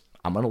kids,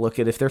 I'm going to look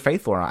at if they're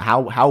faithful or not.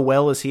 How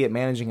well is he at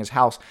managing his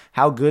house?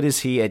 How good is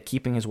he at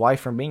keeping his wife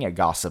from being a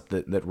gossip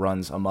that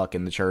runs amok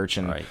in the church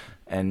and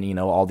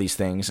all these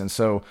things. And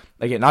so,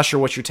 again, not sure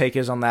what your take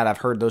is on that. I've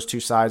heard those two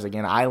sides.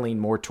 Again, I lean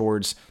more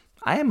towards,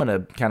 I am going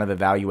to kind of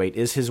evaluate,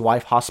 is his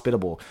wife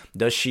hospitable?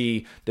 Does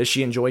she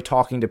enjoy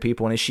talking to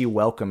people, and is she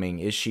welcoming?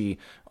 Is she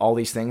all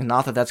these things?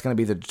 Not that that's going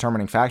to be the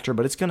determining factor,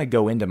 but it's going to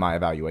go into my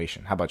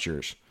evaluation. How about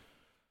yours?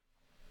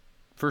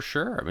 For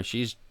sure. I mean,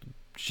 she's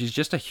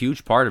just a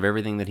huge part of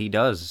everything that he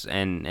does,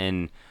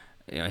 and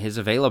his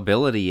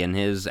availability and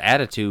his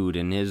attitude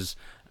and his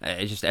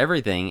just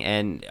everything.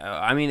 And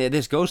I mean,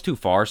 this goes too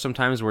far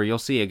sometimes, where you'll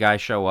see a guy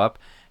show up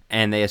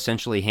and they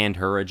essentially hand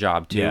her a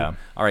job too. Yeah.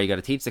 All right, you got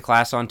to teach the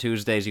class on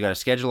Tuesdays, you got to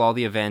schedule all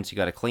the events, you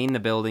got to clean the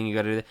building, you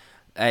got to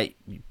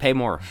pay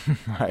more.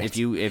 Right.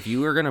 If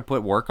you are going to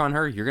put work on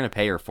her, you're going to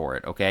pay her for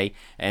it, okay?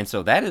 And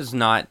so that is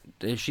not,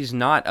 she's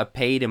not a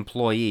paid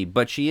employee,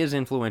 but she is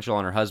influential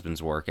on her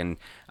husband's work, and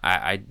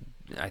I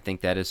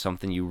think that is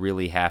something you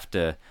really have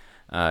to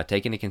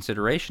take into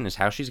consideration, is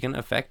how she's going to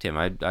affect him.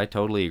 I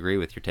totally agree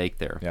with your take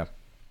there. Yeah.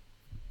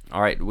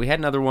 All right, we had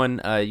another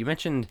one. You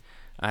mentioned,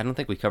 I don't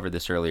think we covered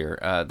this earlier.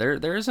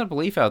 There is a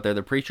belief out there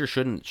the preacher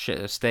shouldn't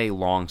stay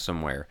long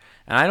somewhere.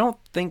 And I don't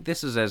think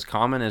this is as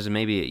common as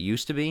maybe it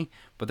used to be,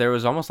 but there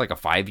was almost like a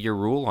 5-year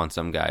rule on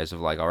some guys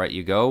of like, all right,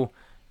 you go,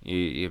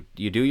 you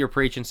do your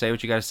preaching, say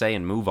what you got to say,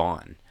 and move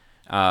on.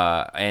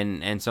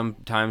 And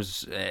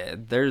sometimes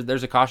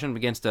there's a caution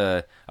against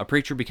a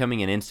preacher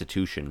becoming an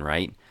institution,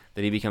 right?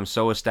 That he becomes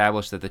so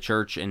established that the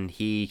church and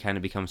he kind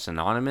of become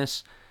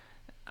synonymous.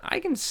 I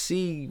can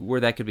see where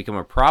that could become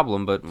a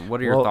problem, but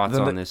what are your thoughts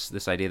on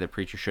this idea that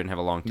preachers shouldn't have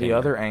a long tenure? The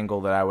other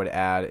angle that I would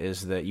add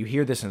is that you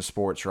hear this in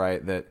sports,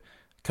 right? That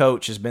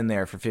coach has been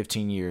there for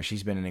 15 years.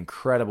 He's been an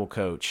incredible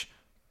coach,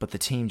 but the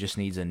team just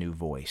needs a new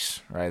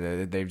voice, right?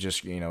 They've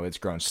just, it's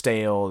grown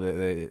stale.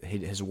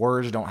 His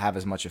words don't have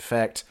as much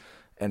effect,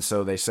 and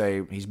so they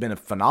say he's been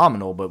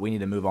phenomenal, but we need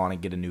to move on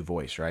and get a new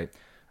voice, right?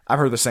 I've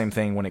heard the same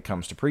thing when it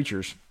comes to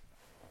preachers.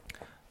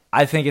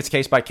 I think it's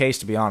case by case,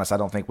 to be honest. I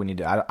don't think we need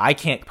to. I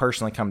can't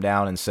personally come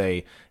down and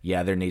say,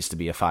 yeah, there needs to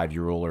be a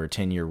 5-year rule or a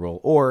 10-year rule,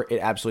 or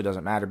it absolutely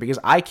doesn't matter, because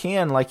I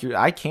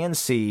can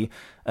see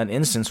an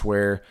instance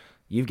where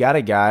you've got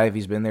a guy, if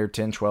he's been there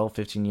 10, 12,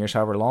 15 years,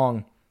 however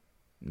long,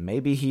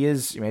 maybe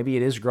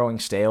it is growing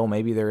stale.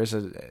 Maybe there is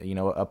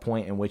a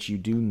point in which you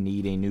do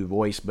need a new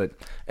voice. But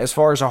as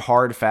far as a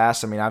hard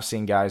fast, I've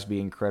seen guys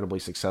be incredibly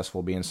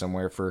successful being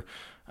somewhere for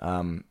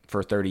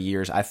 30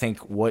 years. I think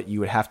what you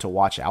would have to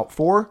watch out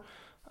for,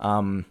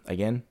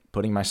 again,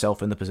 putting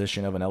myself in the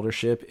position of an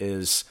eldership,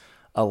 is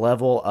a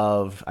level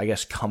of, I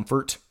guess,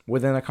 comfort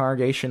within a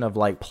congregation of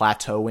like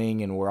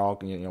plateauing, and we're all,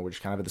 we're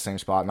just kind of at the same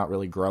spot, not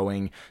really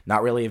growing,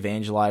 not really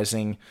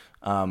evangelizing.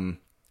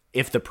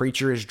 If the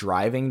preacher is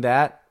driving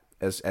that,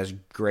 as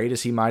great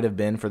as he might have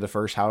been for the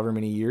first however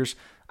many years,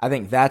 I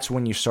think that's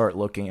when you start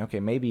looking,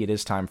 okay, maybe it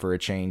is time for a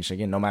change.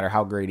 Again, no matter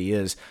how great he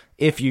is,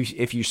 if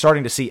you're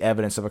starting to see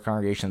evidence of a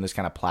congregation that's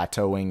kind of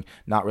plateauing,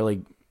 not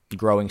really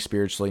growing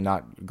spiritually,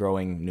 not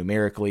growing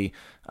numerically,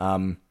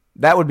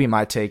 that would be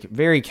my take.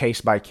 Very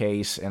case by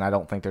case, and I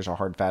don't think there's a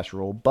hard fast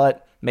rule,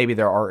 but maybe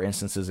there are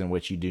instances in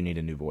which you do need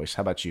a new voice.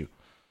 How about you?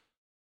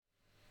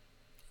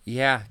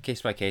 Yeah,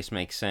 case by case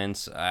makes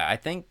sense. I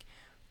think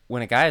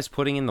when a guy is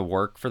putting in the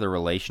work for the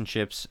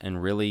relationships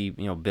and really,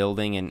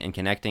 building and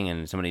connecting,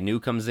 and somebody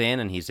new comes in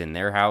and he's in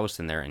their house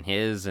and they're in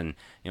his, and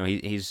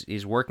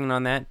he's working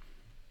on that,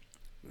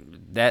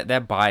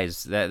 that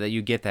buys that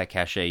you get that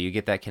cachet, you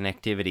get that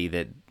connectivity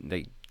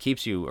that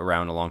keeps you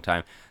around a long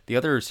time. The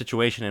other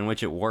situation in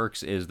which it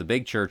works is the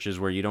big churches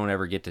where you don't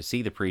ever get to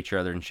see the preacher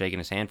other than shaking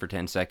his hand for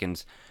 10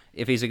 seconds.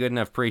 If he's a good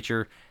enough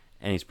preacher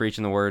and he's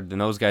preaching the word, then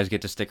those guys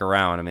get to stick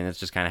around. That's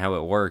just kind of how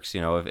it works.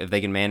 If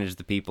they can manage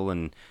the people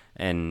and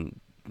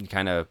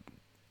kind of,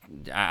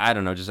 I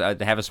don't know, just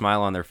have a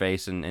smile on their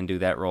face and do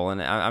that role.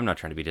 And I'm not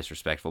trying to be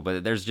disrespectful,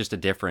 but there's just a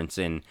difference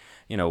in,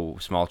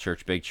 small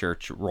church, big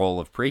church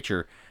role of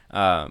preacher.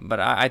 But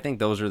I think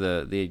those are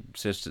the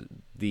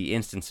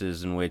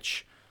instances in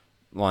which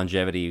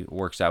longevity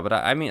works out. But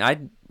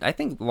I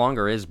think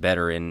longer is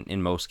better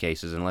in most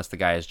cases, unless the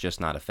guy is just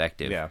not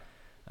effective. Yeah.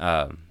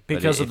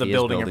 Because of the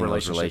building of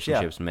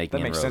relationships, making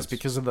that makes inroads.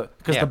 Sense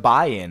because the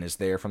buy-in is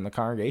there from the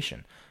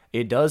congregation.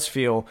 It does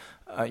feel,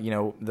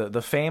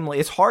 the family.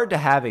 It's hard to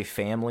have a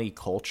family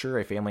culture,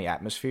 a family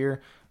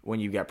atmosphere, when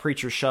you've got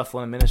preachers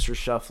shuffling, ministers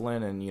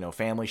shuffling, and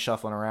family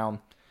shuffling around.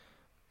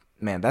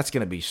 Man, that's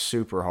going to be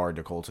super hard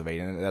to cultivate,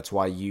 and that's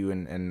why you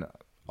and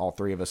all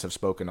three of us have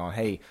spoken on,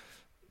 hey,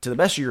 to the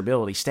best of your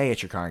ability, stay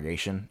at your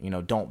congregation.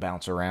 Don't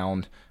bounce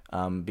around,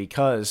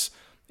 because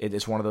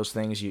it's one of those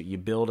things. You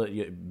build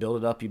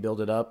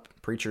it up.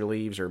 Preacher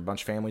leaves or a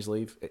bunch of families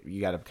leave.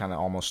 You got to kind of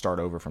almost start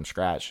over from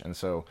scratch. And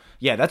so,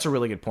 yeah, that's a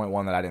really good point.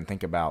 One that I didn't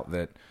think about,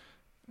 that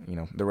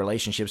the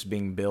relationships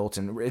being built,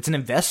 and it's an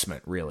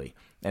investment really.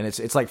 And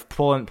it's like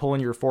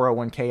pulling your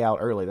 401k out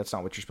early. That's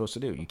not what you're supposed to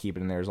do. You keep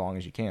it in there as long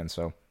as you can.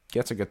 So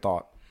that's a good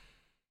thought.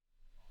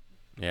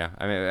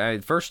 Yeah,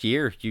 first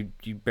year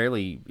you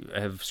barely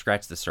have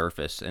scratched the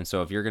surface, and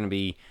so if you're going to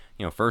be,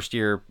 first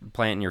year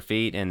planting your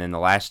feet, and then the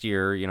last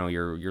year,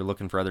 you're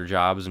looking for other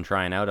jobs and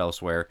trying out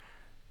elsewhere,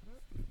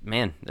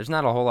 man, there's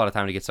not a whole lot of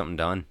time to get something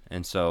done,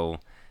 and so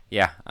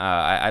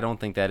I don't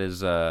think that is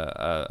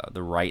the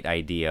right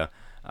idea.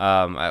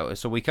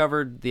 So we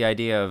covered the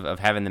idea of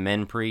having the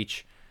men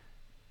preach.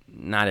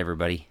 Not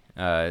everybody.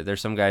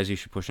 There's some guys you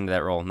should push into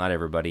that role. Not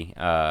everybody.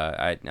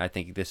 I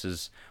think this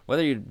is,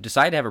 whether you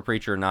decide to have a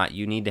preacher or not,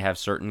 you need to have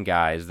certain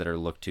guys that are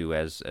looked to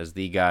as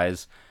the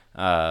guys.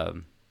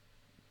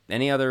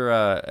 Any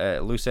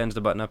other loose ends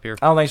to button up here?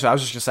 I don't think so. I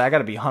was just gonna say, I got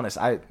to be honest.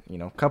 A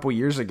couple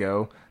years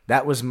ago,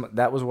 that was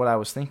what I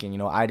was thinking.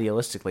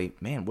 Idealistically,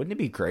 man, wouldn't it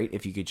be great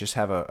if you could just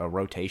have a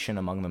rotation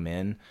among the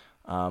men?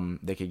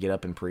 They could get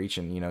up and preach,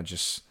 and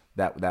just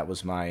that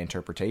was my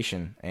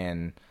interpretation.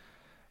 And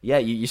yeah,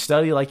 you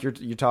study like you're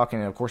talking,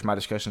 and of course my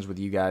discussions with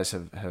you guys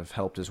have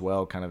helped as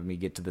well, kind of me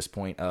get to this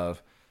point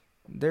of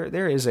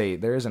there is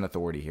an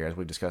authority here, as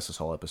we've discussed this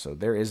whole episode.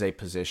 There is a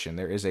position,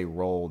 there is a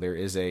role, there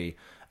is a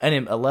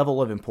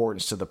level of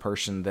importance to the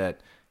person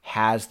that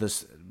has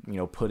this,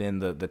 put in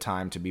the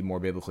time to be more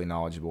biblically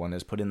knowledgeable, and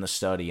has put in the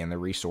study and the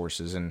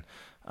resources. And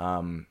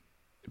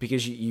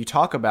because you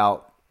talk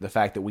about the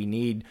fact that we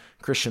need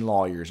Christian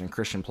lawyers and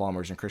Christian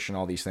plumbers and Christian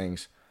all these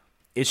things,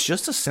 it's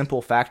just a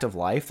simple fact of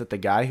life that the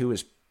guy who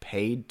is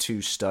paid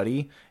to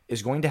study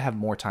is going to have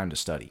more time to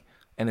study.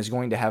 and is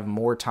going to have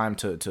more time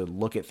to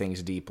look at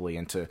things deeply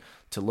and to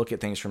look at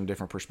things from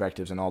different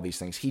perspectives and all these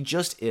things. He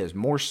just is,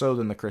 more so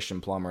than the Christian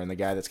plumber and the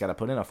guy that's got to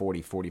put in a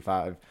 40,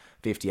 45,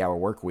 50-hour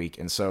work week.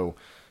 And so,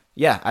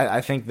 yeah,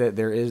 I think that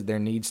there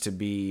needs to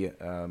be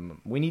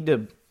we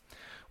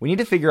need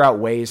to figure out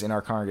ways in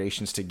our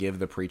congregations to give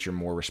the preacher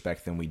more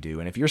respect than we do.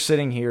 And if you're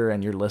sitting here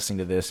and you're listening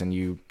to this and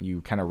you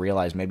kind of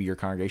realize maybe your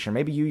congregation,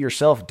 maybe you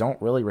yourself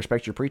don't really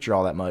respect your preacher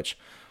all that much,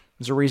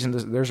 there's a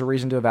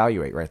reason to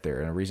evaluate right there,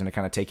 and a reason to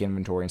kind of take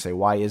inventory and say,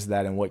 why is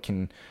that, and what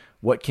can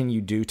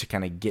you do to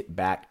kind of get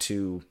back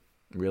to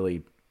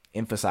really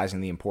emphasizing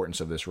the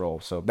importance of this role.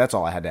 So that's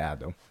all I had to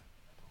add, though.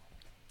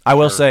 I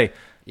will say,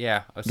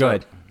 yeah. Go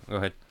ahead. Go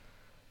ahead.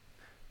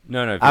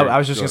 No. I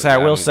was just gonna say, I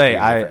will say,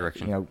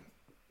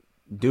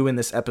 doing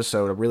this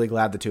episode, I'm really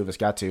glad the two of us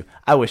got to.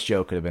 I wish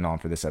Joe could have been on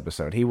for this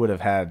episode. He would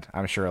have had,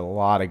 I'm sure, a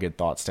lot of good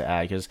thoughts to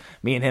add, because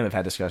me and him have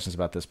had discussions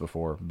about this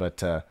before.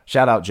 But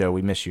shout out, Joe.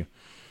 We miss you.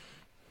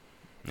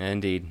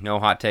 Indeed. No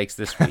hot takes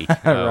this week.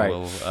 Right.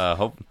 We'll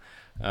hope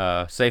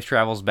safe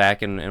travels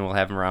back, and we'll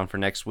have him around for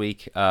next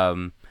week.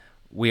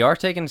 We are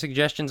taking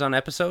suggestions on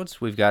episodes.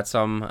 We've got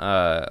some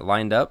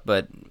lined up,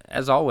 but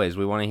as always,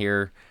 we want to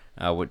hear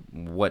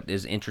what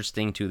is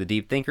interesting to the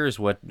deep thinkers,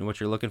 what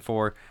you're looking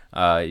for.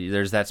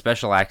 There's that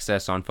special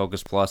access on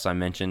Focus Plus I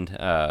mentioned,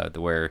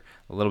 where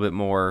a little bit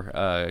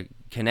more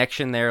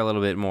connection there, a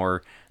little bit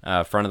more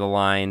front of the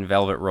line,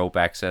 velvet rope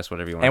access,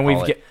 whatever you want to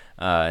call it.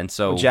 And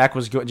so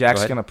Jack's going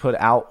to put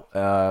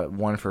out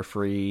one for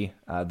free,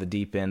 the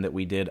deep end that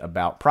we did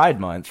about Pride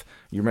Month.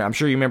 I'm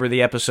sure you remember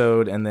the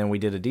episode, and then we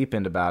did a deep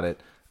end about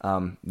it.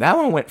 That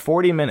one went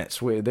 40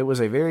 minutes. It was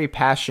a very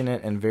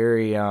passionate and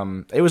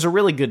it was a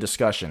really good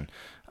discussion.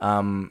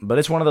 But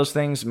it's one of those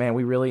things, man,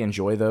 we really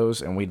enjoy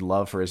those, and we'd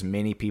love for as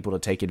many people to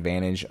take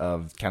advantage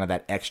of kind of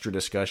that extra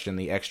discussion,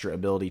 the extra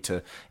ability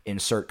to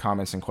insert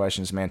comments and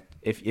questions, man.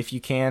 If you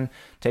can,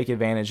 take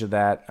advantage of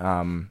that.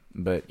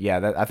 But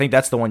yeah, I think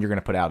that's the one you're going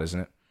to put out,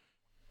 isn't it?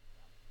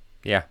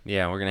 Yeah,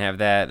 we're going to have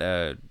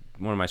that,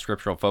 one of my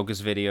scriptural focus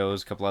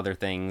videos, a couple other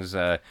things,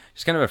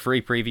 just kind of a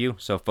free preview.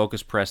 So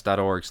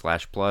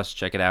focuspress.org/plus,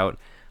 check it out.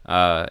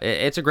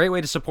 It's a great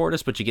way to support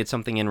us, but you get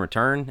something in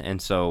return,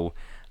 and so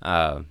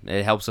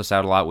it helps us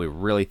out a lot. We're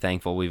really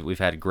thankful. We've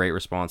had a great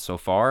response so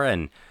far,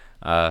 and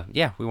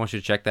we want you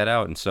to check that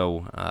out. And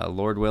so,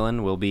 Lord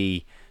willing, we'll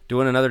be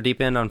doing another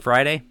Deep End on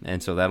Friday,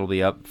 and so that'll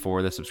be up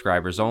for the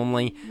subscribers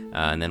only,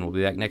 and then we'll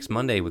be back next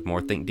Monday with more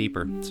Think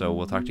Deeper. So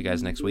we'll talk to you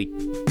guys next week.